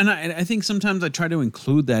 And I think sometimes I try to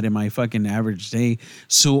include that in my fucking average day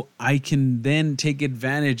so I can then take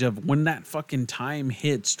advantage of when that fucking time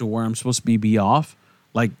hits to where I'm supposed to be off,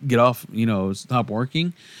 like get off, stop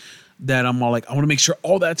working, that I'm all like, I want to make sure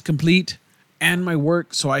all that's complete and my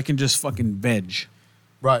work so I can just fucking veg.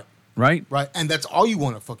 Right. Right? Right. And that's all you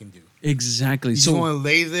want to fucking do. Exactly. You just want to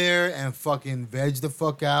lay there and fucking veg the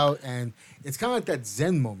fuck out. And it's kind of like that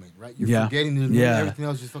Zen moment, right? You're forgetting to do everything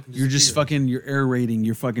else just fucking You're just disappear. fucking, you're aerating.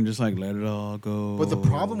 You're fucking just like, let it all go. But the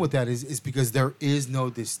problem with that is because there is no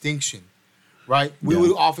distinction, right? We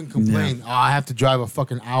would often complain, I have to drive a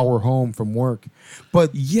fucking hour home from work.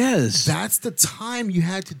 But yes, that's the time you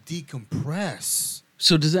had to decompress.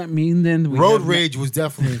 So does that mean then road rage was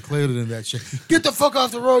definitely included in that shit? Get the fuck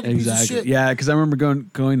off the road, you piece of shit. Yeah, because I remember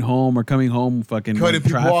going home or coming home, fucking cutting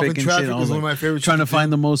people off in and traffic shit. was one of my favorite. Trying to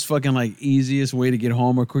find the most fucking like easiest way to get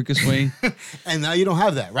home or quickest way. And now you don't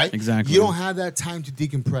have that, right? Exactly. You don't have that time to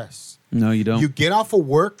decompress. No, you don't. You get off of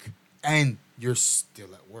work and you're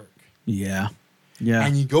still at work. Yeah.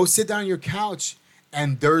 And you go sit down on your couch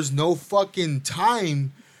and there's no fucking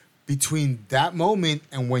time between that moment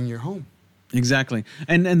and when you're home. Exactly,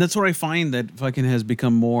 and that's what I find that fucking has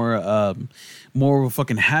become more of a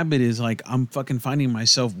fucking habit is like I'm fucking finding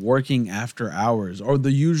myself working after hours or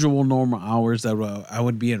the usual normal hours that I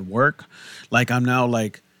would be at work. Like I'm now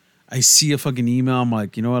like I see a fucking email, I'm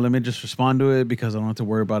like, you know what, let me just respond to it because I don't have to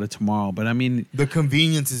worry about it tomorrow. But I mean, the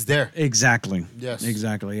convenience is there. Exactly. Yes.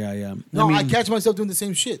 Exactly. Yeah. No, I catch myself doing the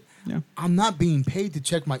same shit. Yeah. I'm not being paid to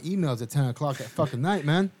check my emails at 10 o'clock at fucking night,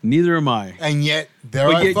 man. Neither am I. And yet,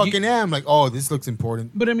 I fucking am. Like, oh, this looks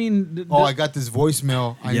important. But I mean... I got this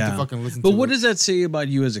voicemail. I need to fucking listen to it. But what does that say about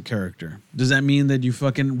you as a character? Does that mean that you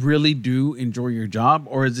fucking really do enjoy your job?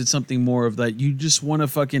 Or is it something more of that you just want to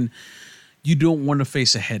fucking... You don't want to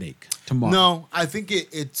face a headache tomorrow? No, I think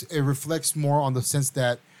it reflects more on the sense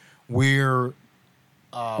that we're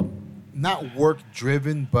not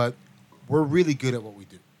work-driven, but we're really good at what we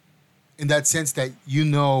do. In that sense that you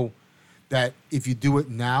know that if you do it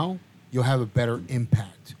now, you'll have a better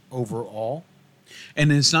impact overall.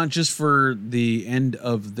 And it's not just for the end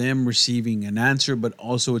of them receiving an answer, but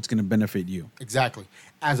also it's going to benefit you. Exactly.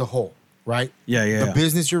 As a whole, right? Yeah. The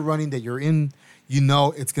business you're running that you're in, you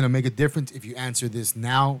know it's going to make a difference if you answer this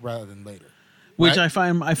now rather than later. Which right?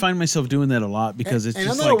 I find myself doing that a lot because it's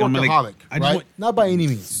just I'm like... I'm not a workaholic, right? Not by any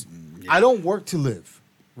means. Yeah. I don't work to live,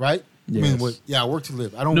 right? Yes. I work to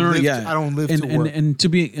live. I don't live to work.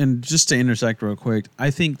 And just to intersect real quick,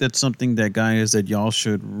 I think that's something that guys that y'all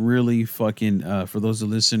should really fucking for those that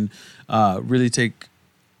listen, really take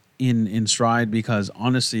in stride because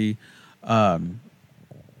honestly,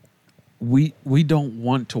 we don't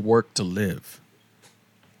want to work to live.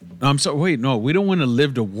 I'm sorry. Wait, no, we don't want to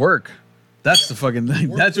live to work. That's the fucking thing.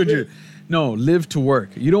 Work That's to what you're. live. No, live to work.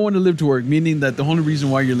 You don't want to live to work, meaning that the only reason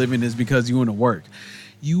why you're living is because you want to work.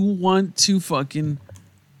 You want to fucking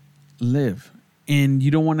live. And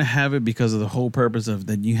you don't want to have it because of the whole purpose of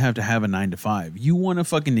that you have to have a 9 to 5. You want to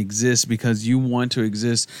fucking exist because you want to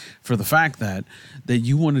exist for the fact that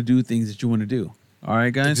you want to do things that you want to do. All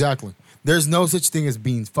right, guys? Exactly. There's no such thing as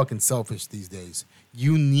being fucking selfish these days.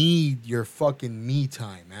 You need your fucking me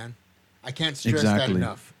time, man. I can't stress that Exactly.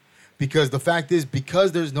 enough. Because the fact is,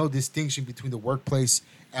 because there's no distinction between the workplace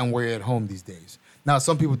and where you're at home these days. Now,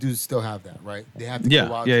 some people do still have that, right? They have to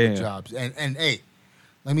go out to their jobs. And hey,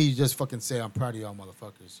 let me just fucking say I'm proud of y'all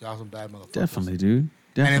motherfuckers. Y'all some bad motherfuckers. Definitely, dude.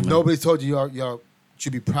 Definitely. And if nobody's told you, y'all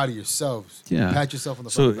should be proud of yourselves. Yeah. Pat yourself on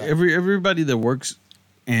the So fucking back. everybody that works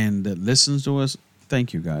and that listens to us,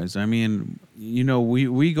 thank you guys. I mean, you know,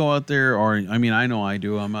 we go out there, or I mean, I know I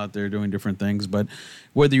do. I'm out there doing different things, but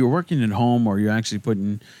whether you're working at home or you're actually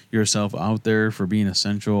putting yourself out there for being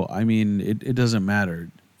essential, I mean, it doesn't matter.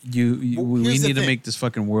 We here's the need to thing. make this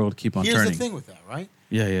fucking world keep on Here's turning. the thing with that, right?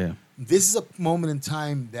 Yeah. This is a moment in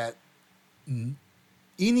time that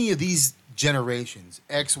any of these generations,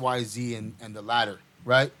 X, Y, Z, and the latter,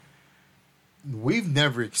 right? We've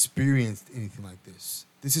never experienced anything like this.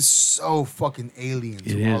 This is so fucking alien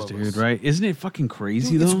to It all is, of dude, us. right? Isn't it fucking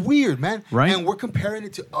crazy, Dude, though? it's weird, man. Right? And we're comparing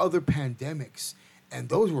it to other pandemics, and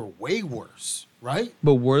those were way worse, right?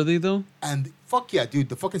 But were they, though? And fuck yeah, dude,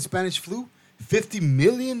 the fucking Spanish flu, 50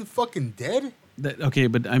 million fucking dead? Okay,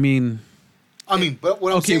 but I mean... I mean, but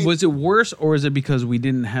what I'm Okay, saying... was it worse, or is it because we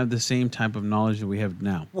didn't have the same type of knowledge that we have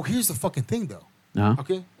now? Well, here's the fucking thing, though. No?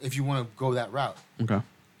 Okay? If you want to go that route. Okay.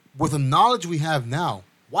 With the knowledge we have now,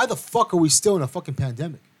 why the fuck are we still in a fucking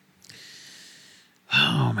pandemic?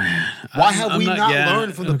 Oh man, Why have we not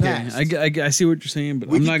learned from the past? I see what you're saying, but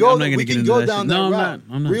We I'm can not go- going to we get can into go that. down shit. that No, route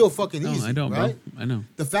I'm not. real fucking No, easy, I don't, right? bro. I know.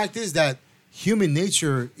 The fact is that human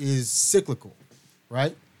nature is cyclical,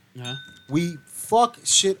 right? Yeah. We fuck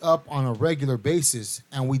shit up on a regular basis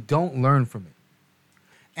and we don't learn from it.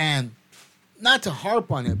 And not to harp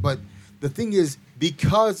on it, but the thing is,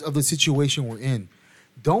 because of the situation we're in,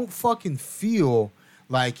 don't fucking feel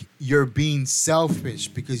like you're being selfish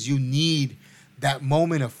because you need that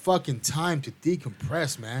moment of fucking time to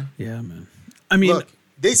decompress, man. Yeah, man. I mean, Look,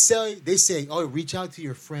 they say, oh, reach out to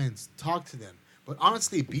your friends, talk to them. But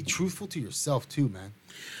honestly, be truthful to yourself too, man.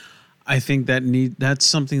 I think that's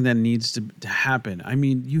something that needs to happen. I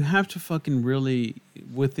mean, you have to fucking really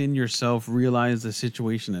within yourself realize the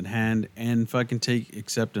situation at hand and fucking take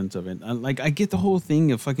acceptance of it. Like, I get the whole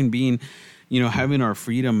thing of fucking being, having our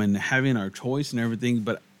freedom and having our choice and everything,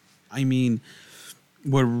 but I mean,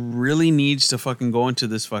 what really needs to fucking go into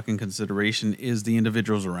this fucking consideration is the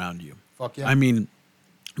individuals around you. Fuck yeah. I mean,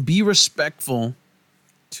 be respectful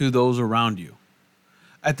to those around you.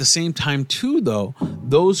 At the same time, too, though,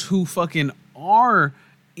 those who fucking are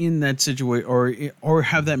in that situation or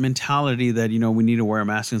have that mentality that, we need to wear a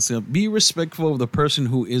mask and stuff, be respectful of the person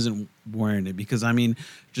who isn't wearing it. Because, I mean,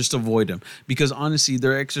 just avoid them. Because, honestly,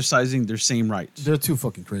 they're exercising their same rights. They're too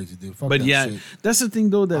fucking crazy, dude. Fuck But that yeah, shit. that's the thing,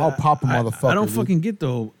 though, that I'll pop a I motherfucker, don't dude. fucking get,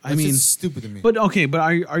 though. I That's mean, just stupid to me. But okay, but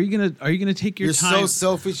are you gonna take your You're time? so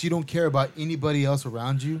selfish. You don't care about anybody else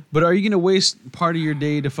around you. But are you gonna waste part of your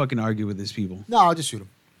day to fucking argue with these people? No, I'll just shoot them.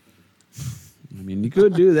 I mean, you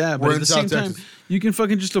could do that, but We're at in the South same time, Texas. you can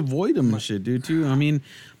fucking just avoid them and shit, dude. Too. I mean,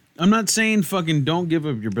 I'm not saying fucking don't give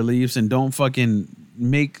up your beliefs and don't fucking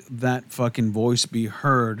make that fucking voice be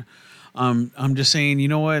heard. I'm just saying, you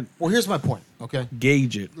know what? Well, here's my point. Okay,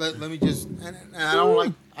 Gauge it. let me just. And I don't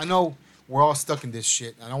like. I know we're all stuck in this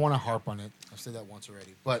shit. I don't want to harp on it. I've said that once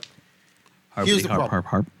already. But here's the problem.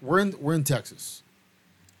 Harp. We're in Texas.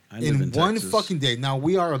 I live In one Texas. fucking day. Now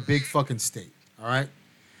we are a big fucking state. All right.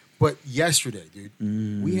 But yesterday,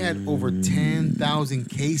 dude, we had over 10,000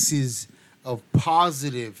 cases of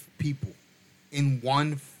positive people in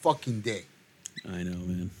one fucking day. I know,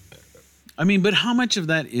 man. I mean, but how much of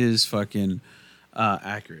that is fucking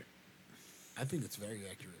accurate? I think it's very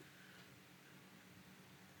accurate.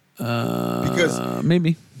 Because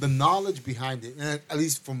Maybe. the knowledge behind it, and at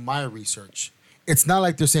least from my research, it's not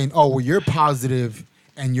like they're saying, "Oh, well, you're positive,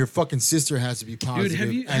 and your fucking sister has to be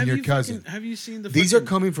positive, and your cousin." Have you seen the? These are fucking-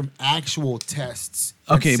 coming from actual tests.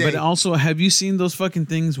 that Okay, say- but also, have you seen those fucking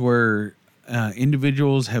things where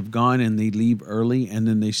individuals have gone and they leave early and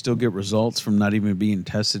then they still get results from not even being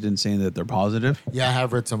tested and saying that they're positive? yeah, I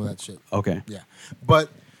have read some of that shit. Okay. Yeah, but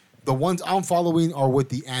the ones I'm following are with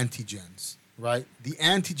the antigens, right? The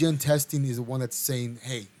antigen testing is the one that's saying,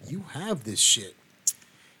 "Hey, you have this shit.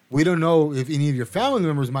 We don't know if any of your family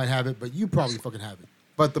members might have it, but you probably fucking have it."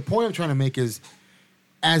 But the point I'm trying to make is,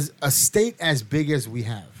 as a state as big as we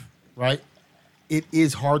have, right? it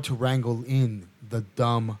is hard to wrangle in the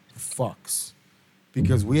dumb fucks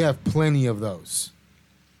because we have plenty of those.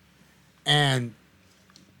 And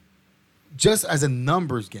just as a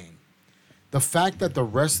numbers game, the fact that the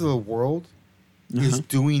rest of the world is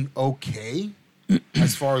doing okay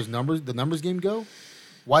as far as the numbers game go,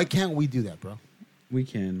 why can't we do that, bro? We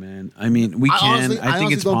can, man. I mean, we can. I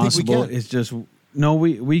think it's possible. It's just no,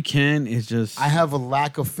 we can. It's just I have a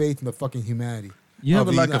lack of faith in the fucking humanity. You have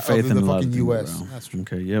a lack of faith in the fucking people, U.S. Bro. That's true.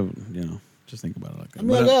 Okay, just think about it like that. I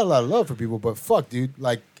mean, I got a lot of love for people, but fuck, dude,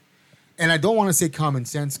 like. And I don't want to say common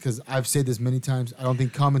sense because I've said this many times. I don't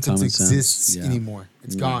think common sense exists anymore.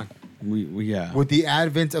 It's gone. We With the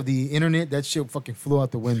advent of the internet, that shit fucking flew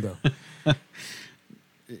out the window.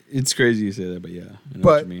 It's crazy you say that, but yeah, I know but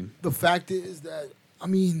what you mean. The fact is that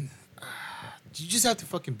you just have to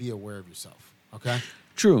fucking be aware of yourself. Okay.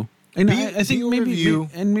 True, and I think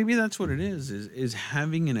maybe that's what it is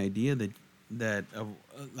having an idea that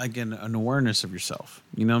like an awareness of yourself,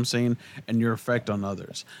 you know what I'm saying, and your effect on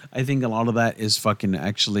others. I think a lot of that is fucking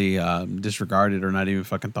actually disregarded or not even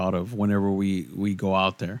fucking thought of whenever we go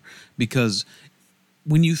out there, because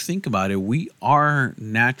when you think about it, we are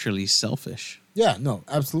naturally selfish. Yeah, no,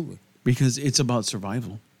 absolutely. Because it's about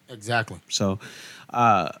survival. Exactly. So,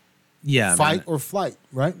 yeah, fight or flight,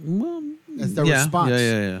 right? Well, that's the response.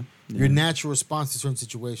 Yeah. Your natural response to certain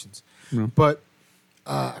situations. Yeah. But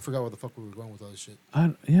I forgot what the fuck we were going with all this shit.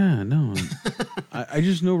 I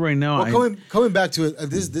just know right now. Well, coming back to it,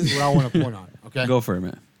 this is what I want to point on. Okay, go for it,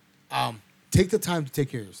 man. Take the time to take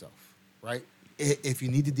care of yourself, right? If you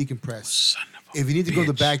need to decompress, if you need to go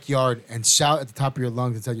to the backyard and shout at the top of your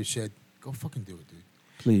lungs inside your shed, go fucking do it,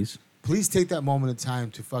 dude. Please take that moment of time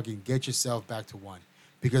to fucking get yourself back to one,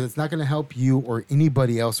 because it's not going to help you or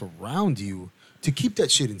anybody else around you to keep that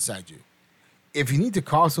shit inside you. If you need to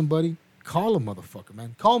call somebody, call a motherfucker,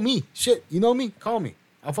 man. Call me. Shit, you know me? Call me.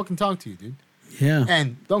 I'll fucking talk to you, dude. Yeah.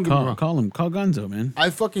 And don't get me wrong. Call him. Call Gonzo, man.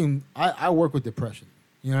 I work with depression.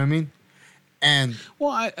 You know what I mean? And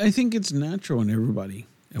well, I think it's natural in everybody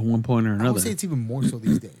at one point or another. I would say it's even more so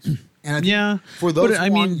these days. And I think for those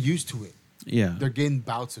who aren't used to it, they're getting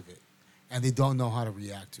bouts of it, and they don't know how to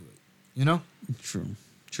react to it. You know? True.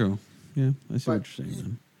 Yeah, I see what you're saying,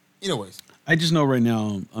 man. Anyways. I just know right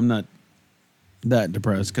now I'm not that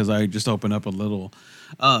depressed because I just opened up a little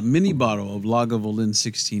mini bottle of Lagavulin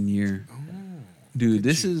 16 year. Oh, dude,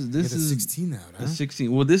 this is 16 out, huh?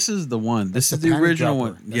 16. Well, this is the one. This is the original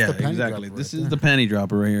one. Yeah, exactly. This is the panty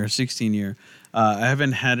dropper right here, 16 year. I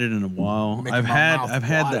haven't had it in a while. I've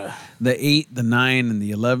had the 8, the 9, and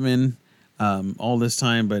the 11 all this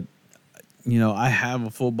time, but I have a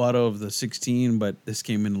full bottle of the 16, but this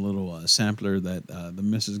came in a little sampler that the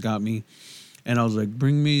missus got me. And I was like,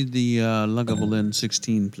 bring me the Lagavulin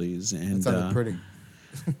 16, please. And that sounded pretty.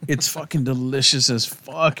 It's fucking delicious as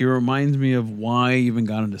fuck. It reminds me of why I even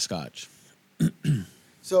got into scotch.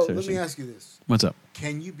 So let me ask you this. What's up?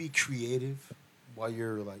 Can you be creative while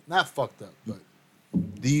you're like, not fucked up, but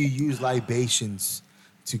do you use libations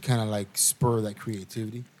to kind of like spur that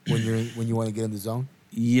creativity when you want to get in the zone?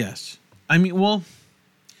 Yes. I mean, well,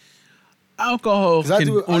 alcohol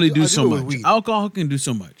can only do so much. Alcohol can do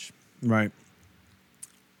so much, right?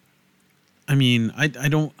 I mean,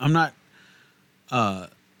 I'm not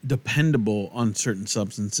dependable on certain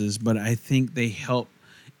substances, but I think they help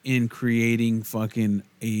in creating fucking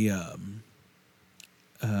a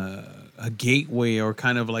gateway or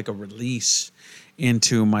kind of like a release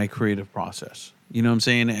into my creative process. You know what I'm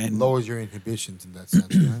saying? And lowers your inhibitions in that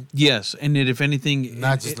sense, right? Yes, and if anything,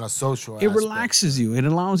 not just in a social it relaxes you. It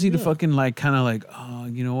allows you to fucking like kind of like, oh,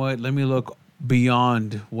 you know what? Let me look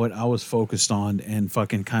beyond what I was focused on and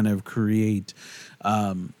fucking kind of create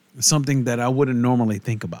something that I wouldn't normally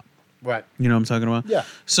think about. Right. You know what I'm talking about? Yeah.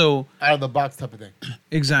 So out of the box type of thing.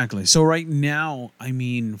 Exactly. So right now, I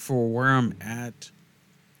mean, for where I'm at,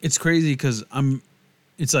 it's crazy because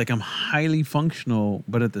it's like I'm highly functional,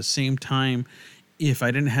 but at the same time, if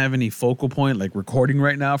I didn't have any focal point, like recording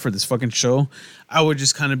right now for this fucking show, I would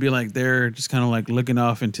just kind of be like there, just kind of like looking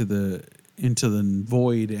off into the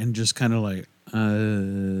void and just kind of like, you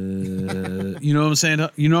know what I'm saying?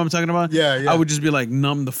 You know what I'm talking about? Yeah. I would just be like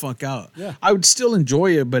numb the fuck out. Yeah. I would still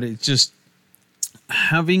enjoy it, but it's just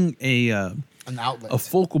having an outlet, a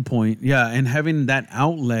focal point. Yeah. And having that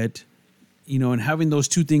outlet, and having those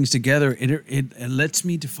two things together, it lets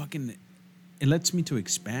me to fucking, it lets me to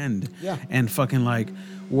expand. Yeah. And fucking like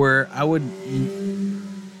where I would,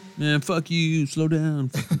 man, fuck you, slow down.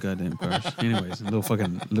 Fucking goddamn cars. Anyways,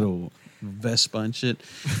 little Vespa and shit.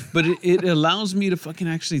 But it allows me to fucking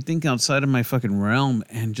actually think outside of my fucking realm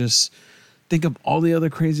and just think of all the other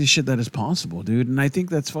crazy shit that is possible, dude. And I think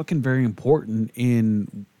that's fucking very important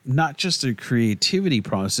in not just the creativity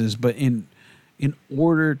process, but in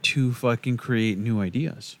order to fucking create new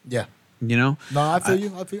ideas. Yeah. You know? No, I feel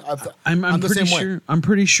you. I'm the pretty same way. sure. I'm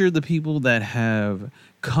pretty sure the people that have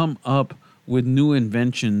come up with new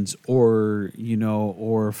inventions, or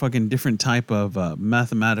or fucking different type of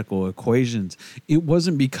mathematical equations, it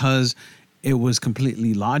wasn't because it was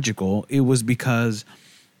completely logical. It was because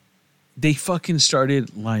they fucking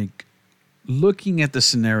started like looking at the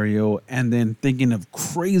scenario and then thinking of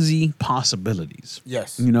crazy possibilities.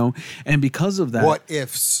 Yes. And because of that, What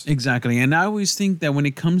ifs? exactly. And I always think that when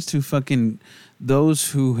it comes to fucking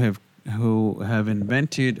those who have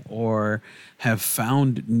invented or have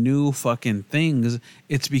found new fucking things,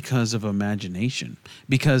 it's because of imagination,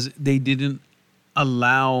 because they didn't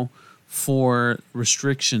allow for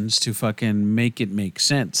restrictions to fucking make it make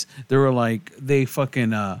sense. They were like, they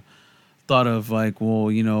fucking thought of like,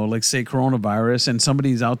 well, like say coronavirus, and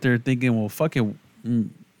somebody's out there thinking, well, fuck it,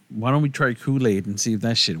 why don't we try Kool-Aid and see if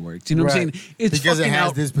that shit works? You know what I'm saying? It's because it fucking has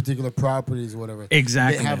out. this particular properties or whatever.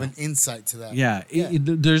 Exactly. They have an insight to that. Yeah,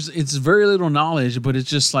 it's very little knowledge, but it's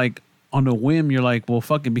just like on a whim. You're like, well,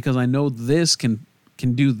 fuck it, because I know this can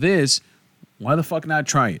do this. Why the fuck not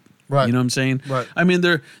try it? Right. You know what I'm saying? Right. I mean,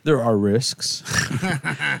 there are risks,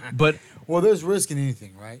 but Well, there's risk in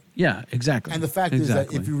anything, right? yeah, exactly. And the fact is that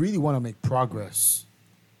Exactly. if you really want to make progress,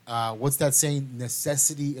 what's that saying?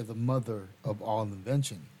 Necessity is the mother of all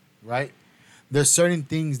invention, right? There's certain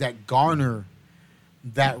things that garner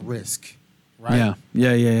that risk, right?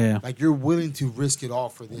 Yeah. Like you're willing to risk it all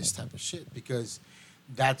for this type of shit because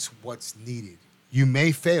that's what's needed. You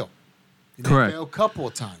may fail. You may Correct. fail a couple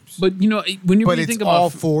of times. But when you But really it's think all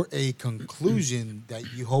about for a conclusion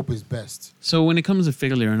that you hope is best. so when it comes to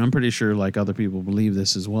failure, and I'm pretty sure like other people believe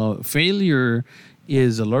this as well, failure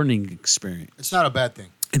is a learning experience. It's not a bad thing.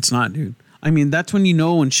 It's not, dude. I mean, that's when you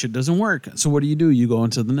know when shit doesn't work. So what do? You go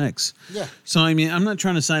into the next. Yeah. So, I mean, I'm not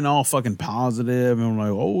trying to sound all fucking positive and like,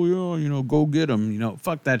 oh, yeah, go get them.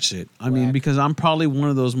 Fuck that shit. I mean, Right. because I'm probably one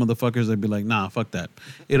of those motherfuckers that'd be like, nah, fuck that.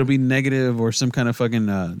 It'll be negative or some kind of fucking,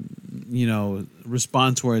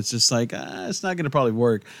 response where it's just like, it's not going to probably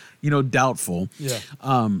work. Doubtful. Yeah.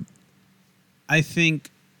 I think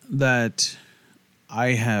that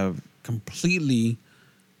I have completely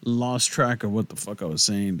lost track of what the fuck I was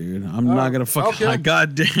saying, dude. I'm not gonna fuck. okay.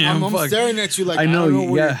 Goddamn. I'm fuck. staring at you like I I, know, don't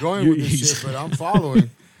know where yeah. you're going with this shit, but I'm following.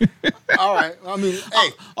 All right. I mean, hey,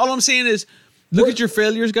 All I'm saying is, look at your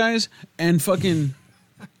failures, guys, and fucking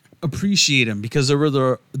appreciate them because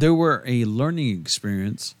they were a learning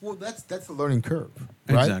experience. well, that's the learning curve,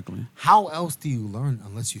 right? Exactly. How else do you learn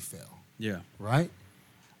unless you fail, Yeah. right?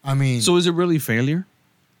 I mean, So is it really failure?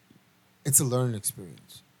 it's a learning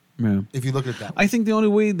experience Yeah. if you look at it that way. I think the only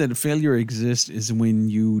way that failure exists is when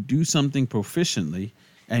you do something proficiently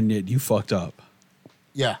and yet you fucked up.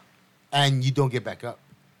 Yeah, and you don't get back up.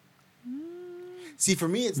 See, for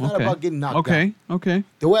me, it's not Okay. about getting knocked Okay. down. Okay.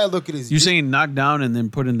 The way I look at it is, You're saying knock down and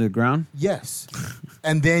then put in the ground? yes,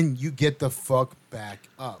 and then you get the fuck back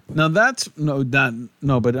up. Now that's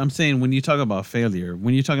but I'm saying when you talk about failure,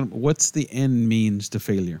 when you're talking, what's the end means to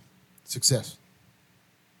failure? Success.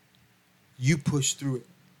 You push through it.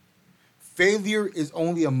 Failure is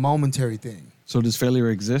only a momentary thing. So does failure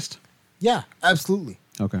exist? Yeah, absolutely.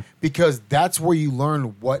 Okay. Because that's where you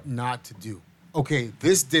learn what not to do. Okay,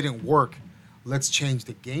 this didn't work. Let's change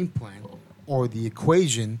the game plan or the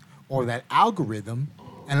equation or that algorithm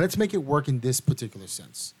and let's make it work in this particular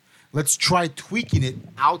sense. Let's try tweaking it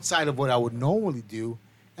outside of what I would normally do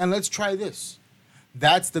and let's try this.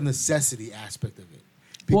 That's the necessity aspect of it.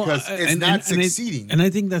 Because it's not succeeding. And I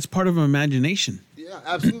think that's part of imagination. Yeah,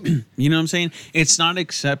 absolutely. You know what I'm saying? It's not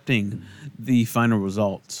accepting the final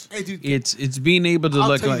results. Hey, dude, it's being able to I'll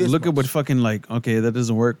look tell you this at what much. fucking like, okay, that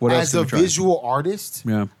doesn't work. What else As can a we try? visual artist,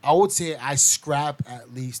 Yeah. I would say I scrap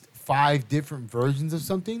at least 5 different versions of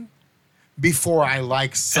something before I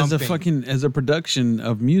like something. As a production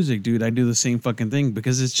of music, dude, I do the same fucking thing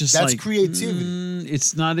because it's just That's like creativity.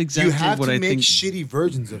 it's not You exactly have what to I make think. shitty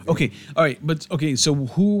versions of it. Okay, all right, but okay, so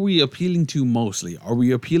who are we appealing to mostly? Are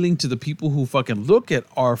we appealing to the people who fucking look at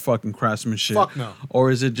our fucking craftsmanship? Fuck no. Or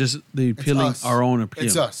is it just the appealing us. our own appeal?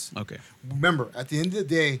 It's us. Okay. Remember, at the end of the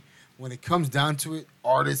day, when it comes down to it,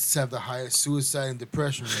 artists have the highest suicide and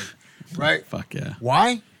depression rate, right? Fuck yeah.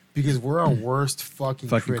 Why? because we're our worst fucking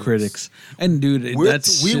critics. And dude, we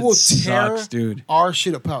will tear sucks, dude. our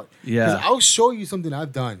shit apart. Yeah. Because I'll show you something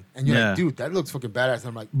I've done, and you're Yeah. like, dude, that looks fucking badass. And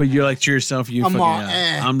I'm like, But you're like to yourself, I'm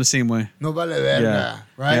I'm the same way. no vale verga, Yeah.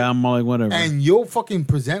 right? Yeah, I'm all like whatever. And you'll fucking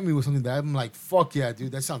present me with something that I'm like, fuck yeah,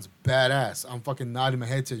 dude, that sounds badass. I'm fucking nodding my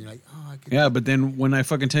head to you. You're like, oh, I could. Yeah, but then when I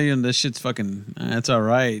fucking tell you this shit's fucking, that's all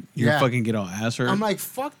right. You Yeah. fucking get all ass hurt. I'm like,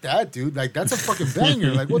 fuck that, dude. Like, that's a fucking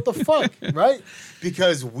banger. Like, what the fuck, right?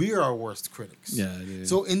 Because we are our worst critics. Yeah, dude.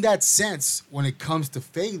 So in that sense, when it comes to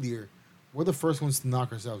failure, we're the first ones to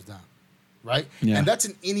knock ourselves down, right? Yeah. And that's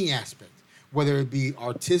in any aspect, whether it be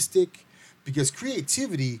artistic, because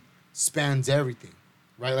creativity spans everything,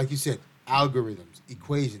 right? Like you said, algorithms,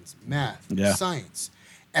 equations, math, Yeah. science.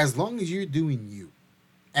 As long as you're doing you,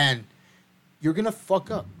 and you're gonna fuck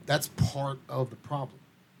up. That's part of the problem,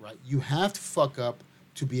 right? You have to fuck up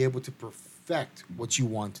to be able to perfect what you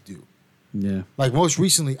want to do. yeah. Like most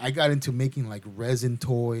recently, I got into making like resin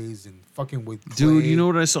toys and fucking with clay. Dude, you know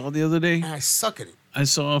what I saw the other day? And I suck at it, I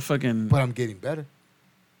saw a fucking, but I'm getting better.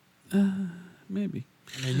 maybe.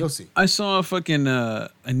 I mean, you'll see. I saw a fucking, a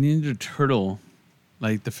Ninja Turtle,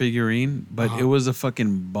 like the figurine, but Uh-huh. it was a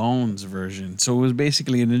fucking Bones version. So it was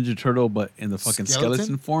basically a Ninja Turtle, but in the fucking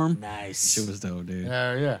skeleton form. Nice. Shit was dope, dude.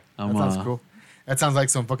 Yeah. That I'm, sounds uh, cool. That sounds like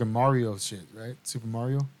some fucking Mario shit, right? Super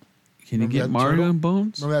Mario. Can you Remember get that Mario turtle? and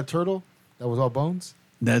Bones? Remember that turtle that was all bones?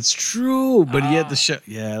 That's true, but yet the show,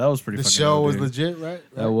 yeah, that was pretty. The fucking show dope, was dude. legit,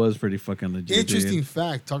 right? That was pretty fucking legit. Interesting dude.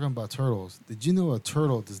 fact, talking about turtles. Did you know a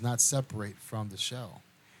turtle does not separate from the shell?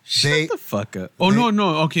 Shut They- the fuck up. Oh they-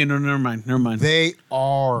 no. Okay, no, never mind. They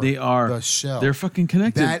are They are the shell. They're fucking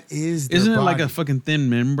connected. That is their Isn't it like body. a fucking thin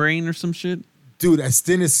membrane or some shit? Dude, as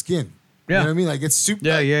thin as skin. You Yeah. know what I mean? Like it's super.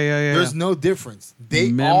 Yeah, like, yeah. There's no difference. They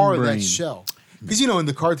are Membrane. that shell. Because you know in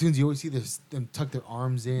the cartoons you always see them tuck their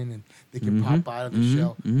arms in and they can pop out of the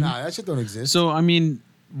shell. Nah, that shit don't exist. So I mean,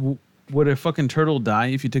 would a fucking turtle die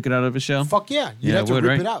if you took it out of a shell? Fuck yeah, you'd Yeah, have to it would, rip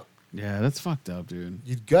right? it out. Yeah, that's fucked up, dude.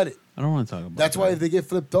 You'd gut it. I don't want to talk about. That's that. why if they get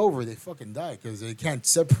flipped over, they fucking die because they can't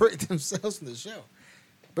separate themselves from the shell.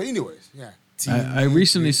 But anyways, yeah. I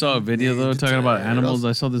recently saw a video though Ninja talking about Turtles. animals.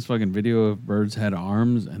 I saw this fucking video of birds had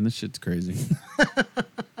arms, and this shit's crazy.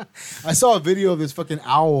 I saw a video of this fucking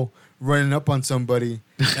owl running up on somebody,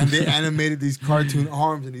 and they animated these cartoon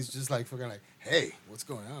arms, and he's just like fucking like, "Hey, what's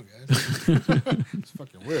going on, guys?" It's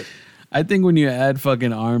fucking weird. I think when you add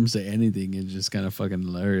fucking arms to anything, it's just kind of fucking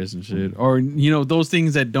hilarious and shit. Or those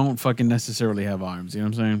things that don't fucking necessarily have arms. You know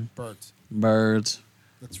what I'm saying? Birds. Birds.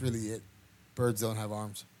 That's really it. Birds don't have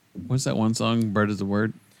arms. What's that one song? Bird is a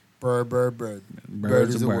word. Bird, bird, bird. Bird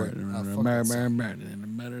is a Ah, word. fuck Bird, that bird, song. bird,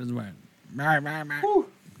 and bird is a word. Bird, bird, bird. Whew.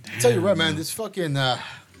 Tell you what, man, this fucking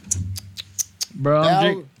Bro,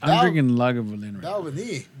 Val- I'm drinking Lagavulin right now.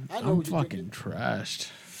 Balvenie. I know I'm what you're fucking drinking. trashed,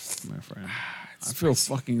 my friend. It's I feel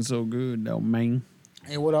spicy. fucking so good, though, man.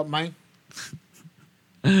 Hey, what up, man?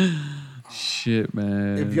 Shit,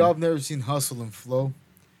 man. If y'all have never seen Hustle and Flow,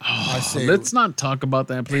 I say Let's not talk about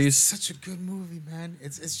that, it's please. such a good movie, man.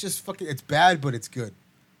 It's just fucking. It's bad, but it's good.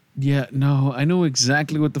 Yeah, no, I know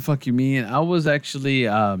exactly what the fuck you mean. I was actually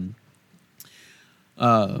a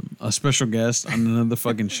special guest on another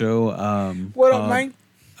fucking show. What up, called,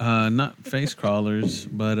 man? Not Face Crawlers,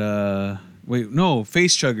 but wait, no,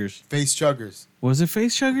 Face Chuggers. Face chuggers. Was it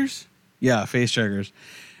Face Chuggers? Yeah, Face Chuggers.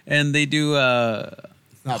 And they do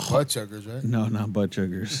It's not butt chuggers, right? no, not Butt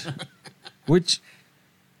Chuggers. Which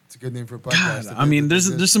It's a good name for a God, podcast. I mean,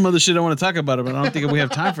 there's some other shit I want to talk about it, but I don't think we have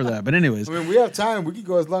time for that. But anyways, I mean, we have time. We can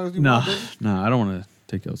go as long as we no, want. baby. no, I don't want to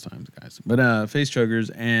take those times, guys. But Face Chuggers,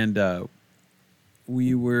 and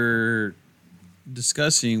we were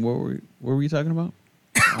discussing what were we talking about?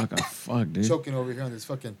 Oh, God, fuck, dude, Choking over here on this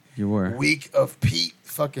fucking you were. week of Pete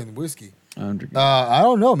fucking whiskey. I'm drinking. I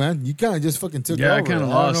don't know, man. You kind of just fucking took Yeah, over. I kind of don't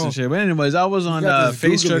lost know. and shit. But anyways, I was on You got this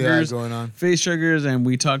Face googly eye Chuggers, going on. Face Chuggers, and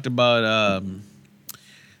we talked about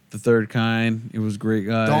the third kind. It was great,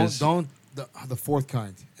 guys. Don't the fourth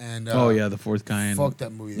kind. And Oh yeah, the fourth kind. fuck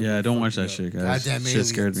that movie. That Yeah, movie don't fucked watch me that up. shit, guys. Goddamn Shit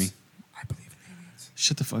scared me. aliens. I believe in aliens.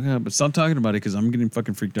 Shut the fuck up. But stop talking about it because I'm getting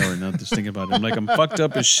fucking freaked out right now just thinking about it. I'm like, I'm fucked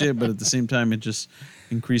up as shit, but at the same time, it just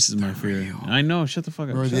increases my fear. I know. Shut the fuck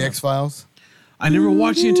up. Remember Shut the up. X-Files? I never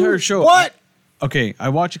watched the entire show. What? Okay, I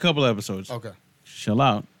watched a couple episodes. Okay. Chill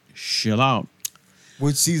out. Chill out.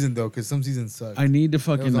 Which season though? Because some seasons suck. I need to was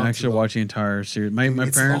fucking on actually too long. watch the entire series. My Dude,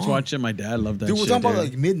 it's parents long. watched it. My dad loved that Dude, shit. we're talking about dude.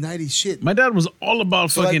 like mid-90s shit. My dad was all about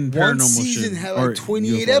So, like, fucking one paranormal season shit. had, like, or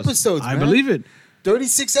 28 UFOs. episodes, I man. believe it.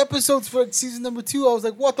 36 episodes for season number 2. I was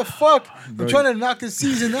like, what the fuck? Bro, I'm trying to knock this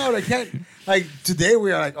season out. I can't. Like, today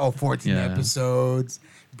we are like, 14 Yeah. episodes.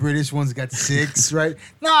 British ones got 6, right?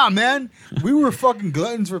 Nah, man. We were fucking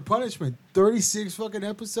gluttons for punishment. 36 fucking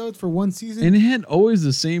episodes for one season. And it had always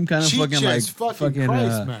the same kind of Cheat fucking like checks, fucking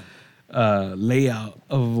Christ, man. layout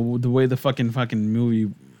of the way the fucking movie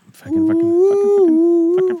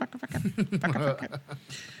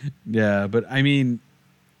yeah, but I mean,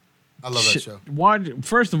 I love that show. Watch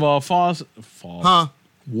first of all, Huh?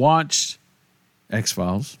 watch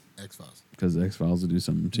X-Files X-Files. because X-Files will do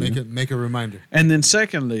something too. Make a reminder. And then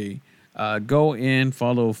secondly, go and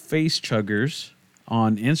follow Face Chuggers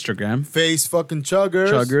on Instagram. Face fucking chuggers.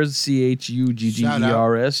 Chuggers,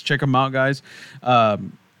 CHUGGERS. Check them out, guys.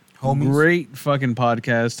 Homies. Great fucking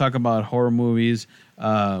podcast. Talk about horror movies.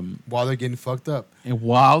 While they're getting fucked up. And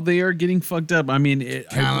while they are getting fucked up, I mean,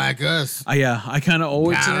 Kind of like us. yeah, I kind of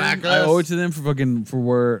owe it to Kinda them. like I us. owe it to them for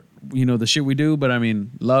where the shit we do. But I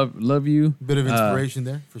mean, love you. Bit of inspiration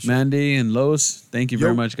there, for sure. Mandy and Los, thank you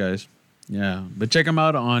very Yo. much, guys. Yeah, but check them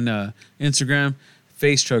out on Instagram.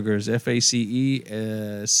 Face Chuggers,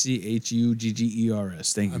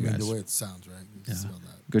 FACECHUGGERS. Thank you, I mean, guys. the way it sounds, right? You can spell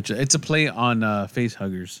that. Good job. It's a play on Face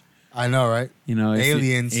Huggers. I know, right?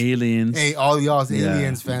 Aliens. Aliens. Hey, all y'all's Yeah.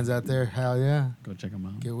 aliens fans out there, hell yeah. Go check them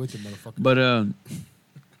out. Get with it, motherfucker. But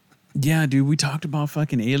yeah, dude, we talked about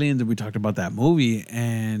fucking aliens and we talked about that movie,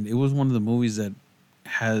 and it was one of the movies that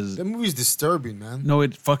has that movie's disturbing, man. no,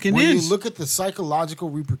 it fucking when is. you look at the psychological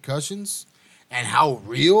repercussions and how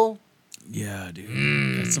real, yeah,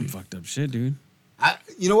 dude, that's some fucked up shit, dude.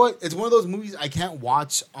 you know what? It's one of those movies I can't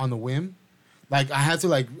watch on the whim. Like I have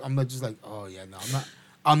to I'm not just like, oh yeah, no,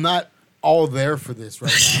 I'm not all there for this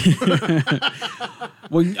right now.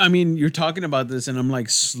 Well, I mean, you're talking about this, and I'm like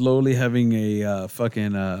slowly having a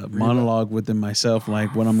fucking monologue within myself,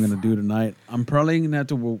 like what I'm gonna do tonight. I'm probably gonna have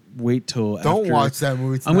to wait till. Don't after. watch that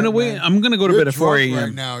movie. I'm gonna wait. Man. I'm gonna go to You're bed at 4 drunk a.m.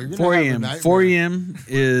 right now. You're gonna 4 have a a.m. nightmare. 4 a.m.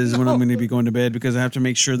 is when I'm gonna be going to bed because I have to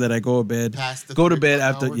make sure that I go to bed. Past the Go to 3 bed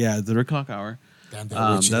o'clock after hour? the 3 o'clock hour. Damn,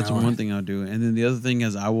 that witching That's hour. one thing I'll do, and then the other thing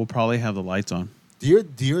is I will probably have the lights on. Do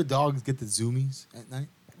your dogs get the zoomies at night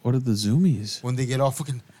What are the zoomies? when they get all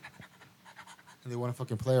fucking and they want to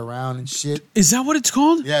fucking play around and shit? Is that what it's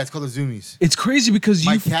called? Yeah, it's called the zoomies. It's crazy because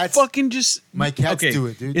My you cats- fucking just my cats do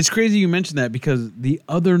it, dude. It's crazy you mentioned that because the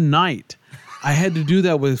other night I had to do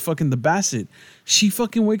that with fucking the Basset. She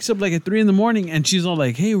fucking wakes up like at 3 a.m. and she's all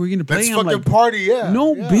like, "Hey, we're gonna play." Let's I'm fucking like, party, yeah.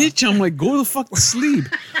 "No, yeah. bitch!" I'm like, "Go the fuck to sleep."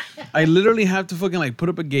 I literally have to fucking like put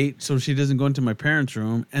up a gate so she doesn't go into my parents'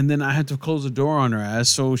 room, and then I had to close the door on her ass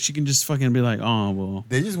so she can just fucking be like, "Oh well."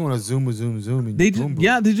 They just want to zoom. And They boom, boom.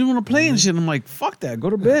 yeah, they just want to play and shit. I'm like, "Fuck that! Go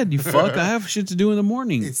to bed, you fuck! I have shit to do in the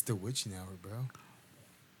morning." It's the witching hour, bro.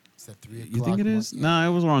 It's that 3 o'clock. You think it is? mark. Nah,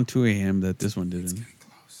 it was around 2 a.m. that this one It's didn't. getting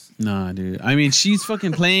close. Nah, dude. I mean, she's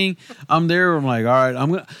fucking playing. I'm there. I'm like, all right,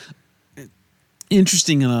 I'm gonna.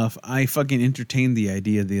 Interesting enough, I fucking entertained the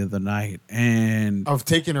idea the other night, and Of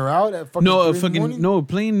taking her out at fucking no, 3 in the morning? fucking no,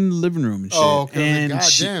 playing in the living room and shit. Oh, okay. And God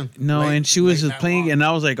she, damn. no, Late- and she was late just night playing, walk. and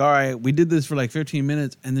I was like, all right, we did this for like 15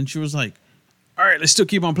 minutes, and then she was like, all right, let's still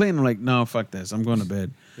keep on playing. I'm like, no, fuck this, I'm going to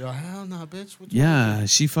bed. Yo, hell no, bitch. What you Yeah,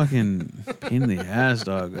 she fucking pain in the ass,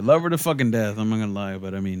 dog. I love her to fucking death. I'm not gonna lie,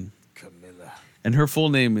 but I mean. Camilla. And her full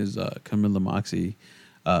name is Camilla Moxie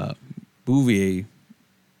Bouvier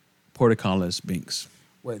Portacallis Binks.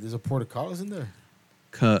 Wait, there's a portcullis in there?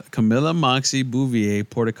 Camilla Moxie Bouvier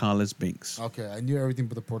Portacallis Binks. Okay, I knew everything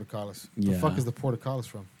but the portcullis. The Yeah. fuck is the portcullis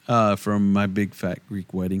from? From My Big Fat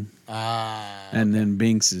Greek Wedding. Ah. And then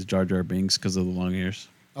Binks is Jar Jar Binks because of the long ears.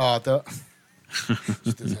 Oh,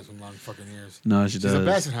 she does have some long fucking ears. No, she She's does. a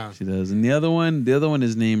basset hound. She does. And the other one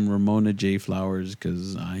is named Ramona J. Flowers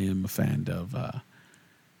because I am a fan of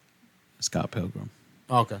Scott Pilgrim.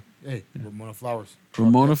 Oh, okay. Hey, Ramona Flowers.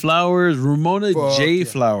 Ramona Flowers, Ramona Fuck J. yeah.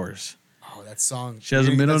 Flowers. Oh, that song. She has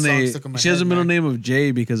a That middle song name. stuck in my She has a head, middle man. name of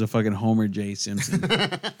J because of fucking Homer J. Simpson.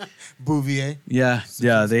 Bouvier. Yeah,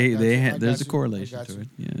 I they got you, I there's got a you, correlation I got to you. it.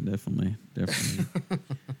 Yeah, definitely.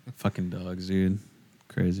 Fucking dogs, dude,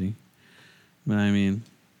 crazy. But I mean,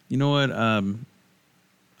 you know what?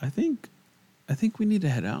 I think we need to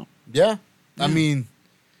head out. Yeah. I mean,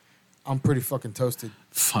 I'm pretty fucking toasted.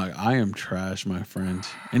 Fuck, I am trash, my friend.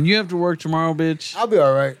 And you have to work tomorrow, bitch. I'll be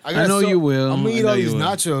all right. I know you will. I'm gonna I eat know all you these will.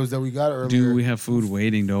 nachos that we got earlier. Dude, we have food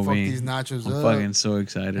waiting, don't Fuck we? these nachos I'm up. fucking so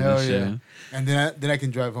excited Hell and shit. yeah. And then I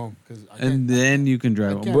can drive home because And then you can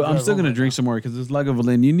drive. can't But I'm drive still home gonna right drink now. some more because it's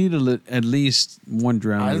Lagavulin. You need at least one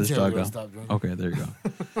dram I of didn't this tell you dog. to stop drinking. Okay, there you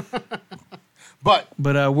go. But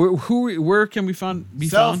But where can we be found?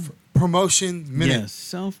 self promotion minute. Yes,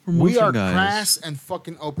 self promotion. We are guys. crass and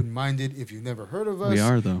fucking open minded. If you've never heard of us, We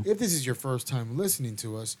are, though. If this is your first time listening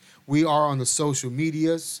to us, we are on the social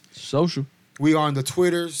medias. Social. We are on the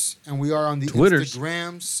Twitters and we are on the Twitters.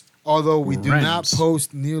 Instagrams. Although we do not Rams.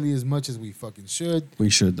 post nearly as much as we fucking should.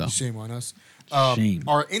 We should though. Shame on us. Shame.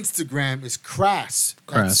 Our Instagram is Crass.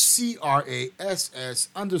 Crass. That's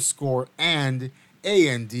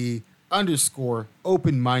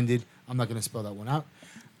CRASS_and_open-minded. I'm not going to spell that one out.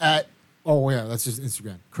 That's just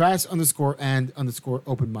Instagram.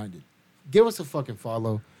 Crass_and_open-minded. Give us a fucking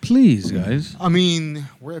follow. Please, guys. I mean,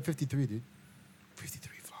 we're at 53, dude.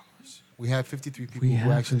 53 followers. We have 53 people We who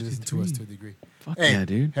have actually listen to us 53. to a degree. Fuck Hey, yeah,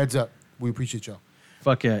 dude. heads up. We appreciate y'all.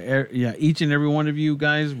 Fuck yeah. Yeah, each and every one of you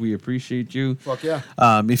guys, we appreciate you. Fuck yeah.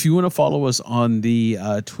 If you want to follow us on the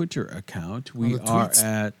Twitter account, we On the are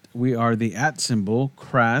tweets. we are the @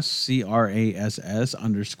 Crass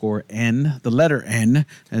CRASS_N, the letter N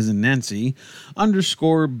as in Nancy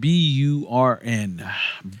 _BURN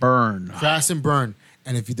burn. Crash and burn.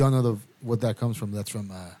 And if you don't know what that comes from, that's from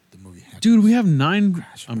the movie. Dude, we have 9.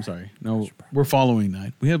 Crash and I'm burn. sorry. No, Crash and burn. we're following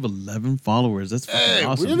 9. We have 11 followers. That's fucking Hey,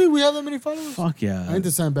 awesome. really? We have that many followers? Fuck yeah. I need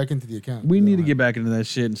to sign back into the account. We need to get back into that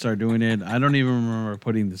shit and start doing it. I don't even remember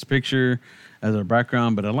putting this picture as our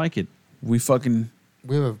background, but I like it. We fucking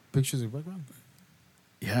We have pictures in the background?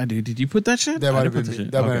 yeah, dude. Did you put that shit? That I might did have put been me.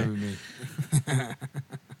 shit. That might Okay. have been me.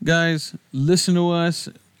 Guys, listen to us.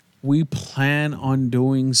 We plan on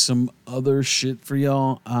doing some other shit for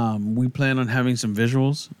y'all. We plan on having some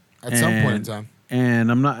visuals At some point in time.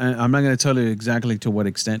 And I'm not going to tell you exactly to what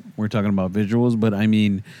extent we're talking about visuals, but I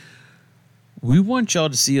mean, we want y'all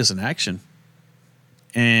to see us in action.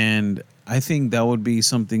 And I think that would be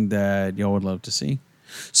something that y'all would love to see.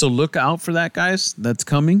 So look out for that, guys. That's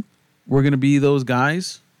coming. We're going to be those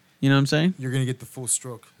guys. You know what I'm saying? You're going to get the full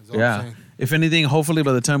stroke. Is all I'm Yeah. saying. If anything, hopefully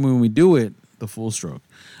by the time when we do it, the full stroke.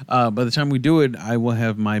 By the time we do it, I will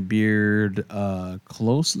have my beard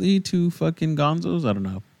closely to fucking Gonzo's. I don't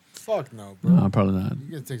know. Fuck no, bro. No, probably not.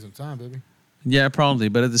 You got to take some time, baby. Yeah, probably.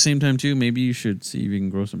 But at the same time, too, maybe you should see if you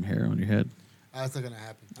can grow some hair on your head. That's not going to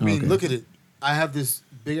happen. I mean, Okay. look at it. I have this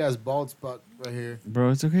big-ass bald spot right here.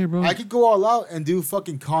 Bro, it's okay, bro. I could go all out and do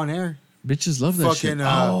fucking Con Air. Bitches love that fucking, shit.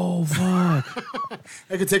 Oh, fuck.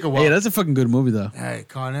 It could take a while. Hey, that's a fucking good movie, though. Hey,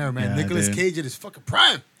 Con Air, man. Yeah, Nicolas dude. Cage at his fucking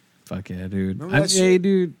prime. Fuck yeah, dude. Remember that Hey, shit?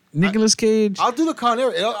 dude. Nicolas Cage. I'll do the Con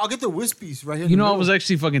Air. I'll get the wispies right here. You in know, the I middle. was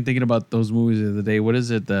actually fucking thinking about those movies the other day. What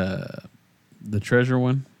is it? The Treasure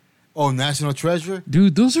one? Oh, National Treasure.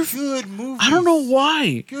 Dude, those are... Good movie. I don't know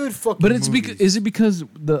why. Good fucking. But it's movies. because is it because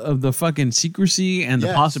of the fucking secrecy and the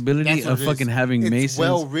Yes, possibility that's what of it fucking is. having it's Masons?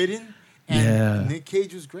 well written. And Yeah. Nick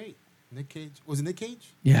Cage was great. Nick Cage was it Nick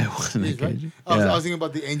Cage? Yeah, it wasn't He is, Nick right? Cage. I was Yeah, thinking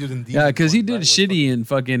about the Angels and Demons. yeah, because he one. did That was shitty in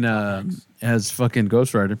fucking Hanks. as fucking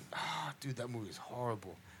Ghost Rider. Dude, that movie is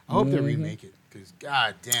horrible. I hope they remake it because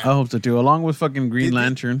god damn. I hope so too, along with fucking Green They did-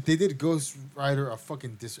 Lantern. They did Ghost Rider a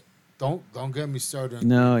fucking Don't get me started. On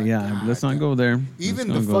No, Green yeah, Lantern. let's God not damn. go there. Even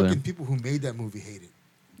Let's the not go fucking there. people who made that movie hate it.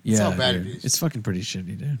 Yeah, That's how bad dude. it is. It's fucking pretty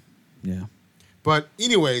shitty, dude. Yeah. But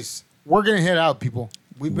anyways, we're gonna head out, people.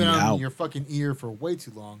 We've been We on out. your fucking ear for way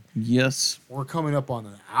too long. Yes. We're coming up on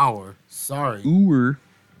an hour. Sorry. Ooer.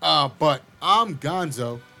 But I'm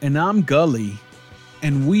Gonzo. And I'm Gully,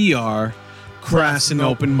 and we are crass and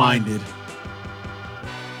open-minded.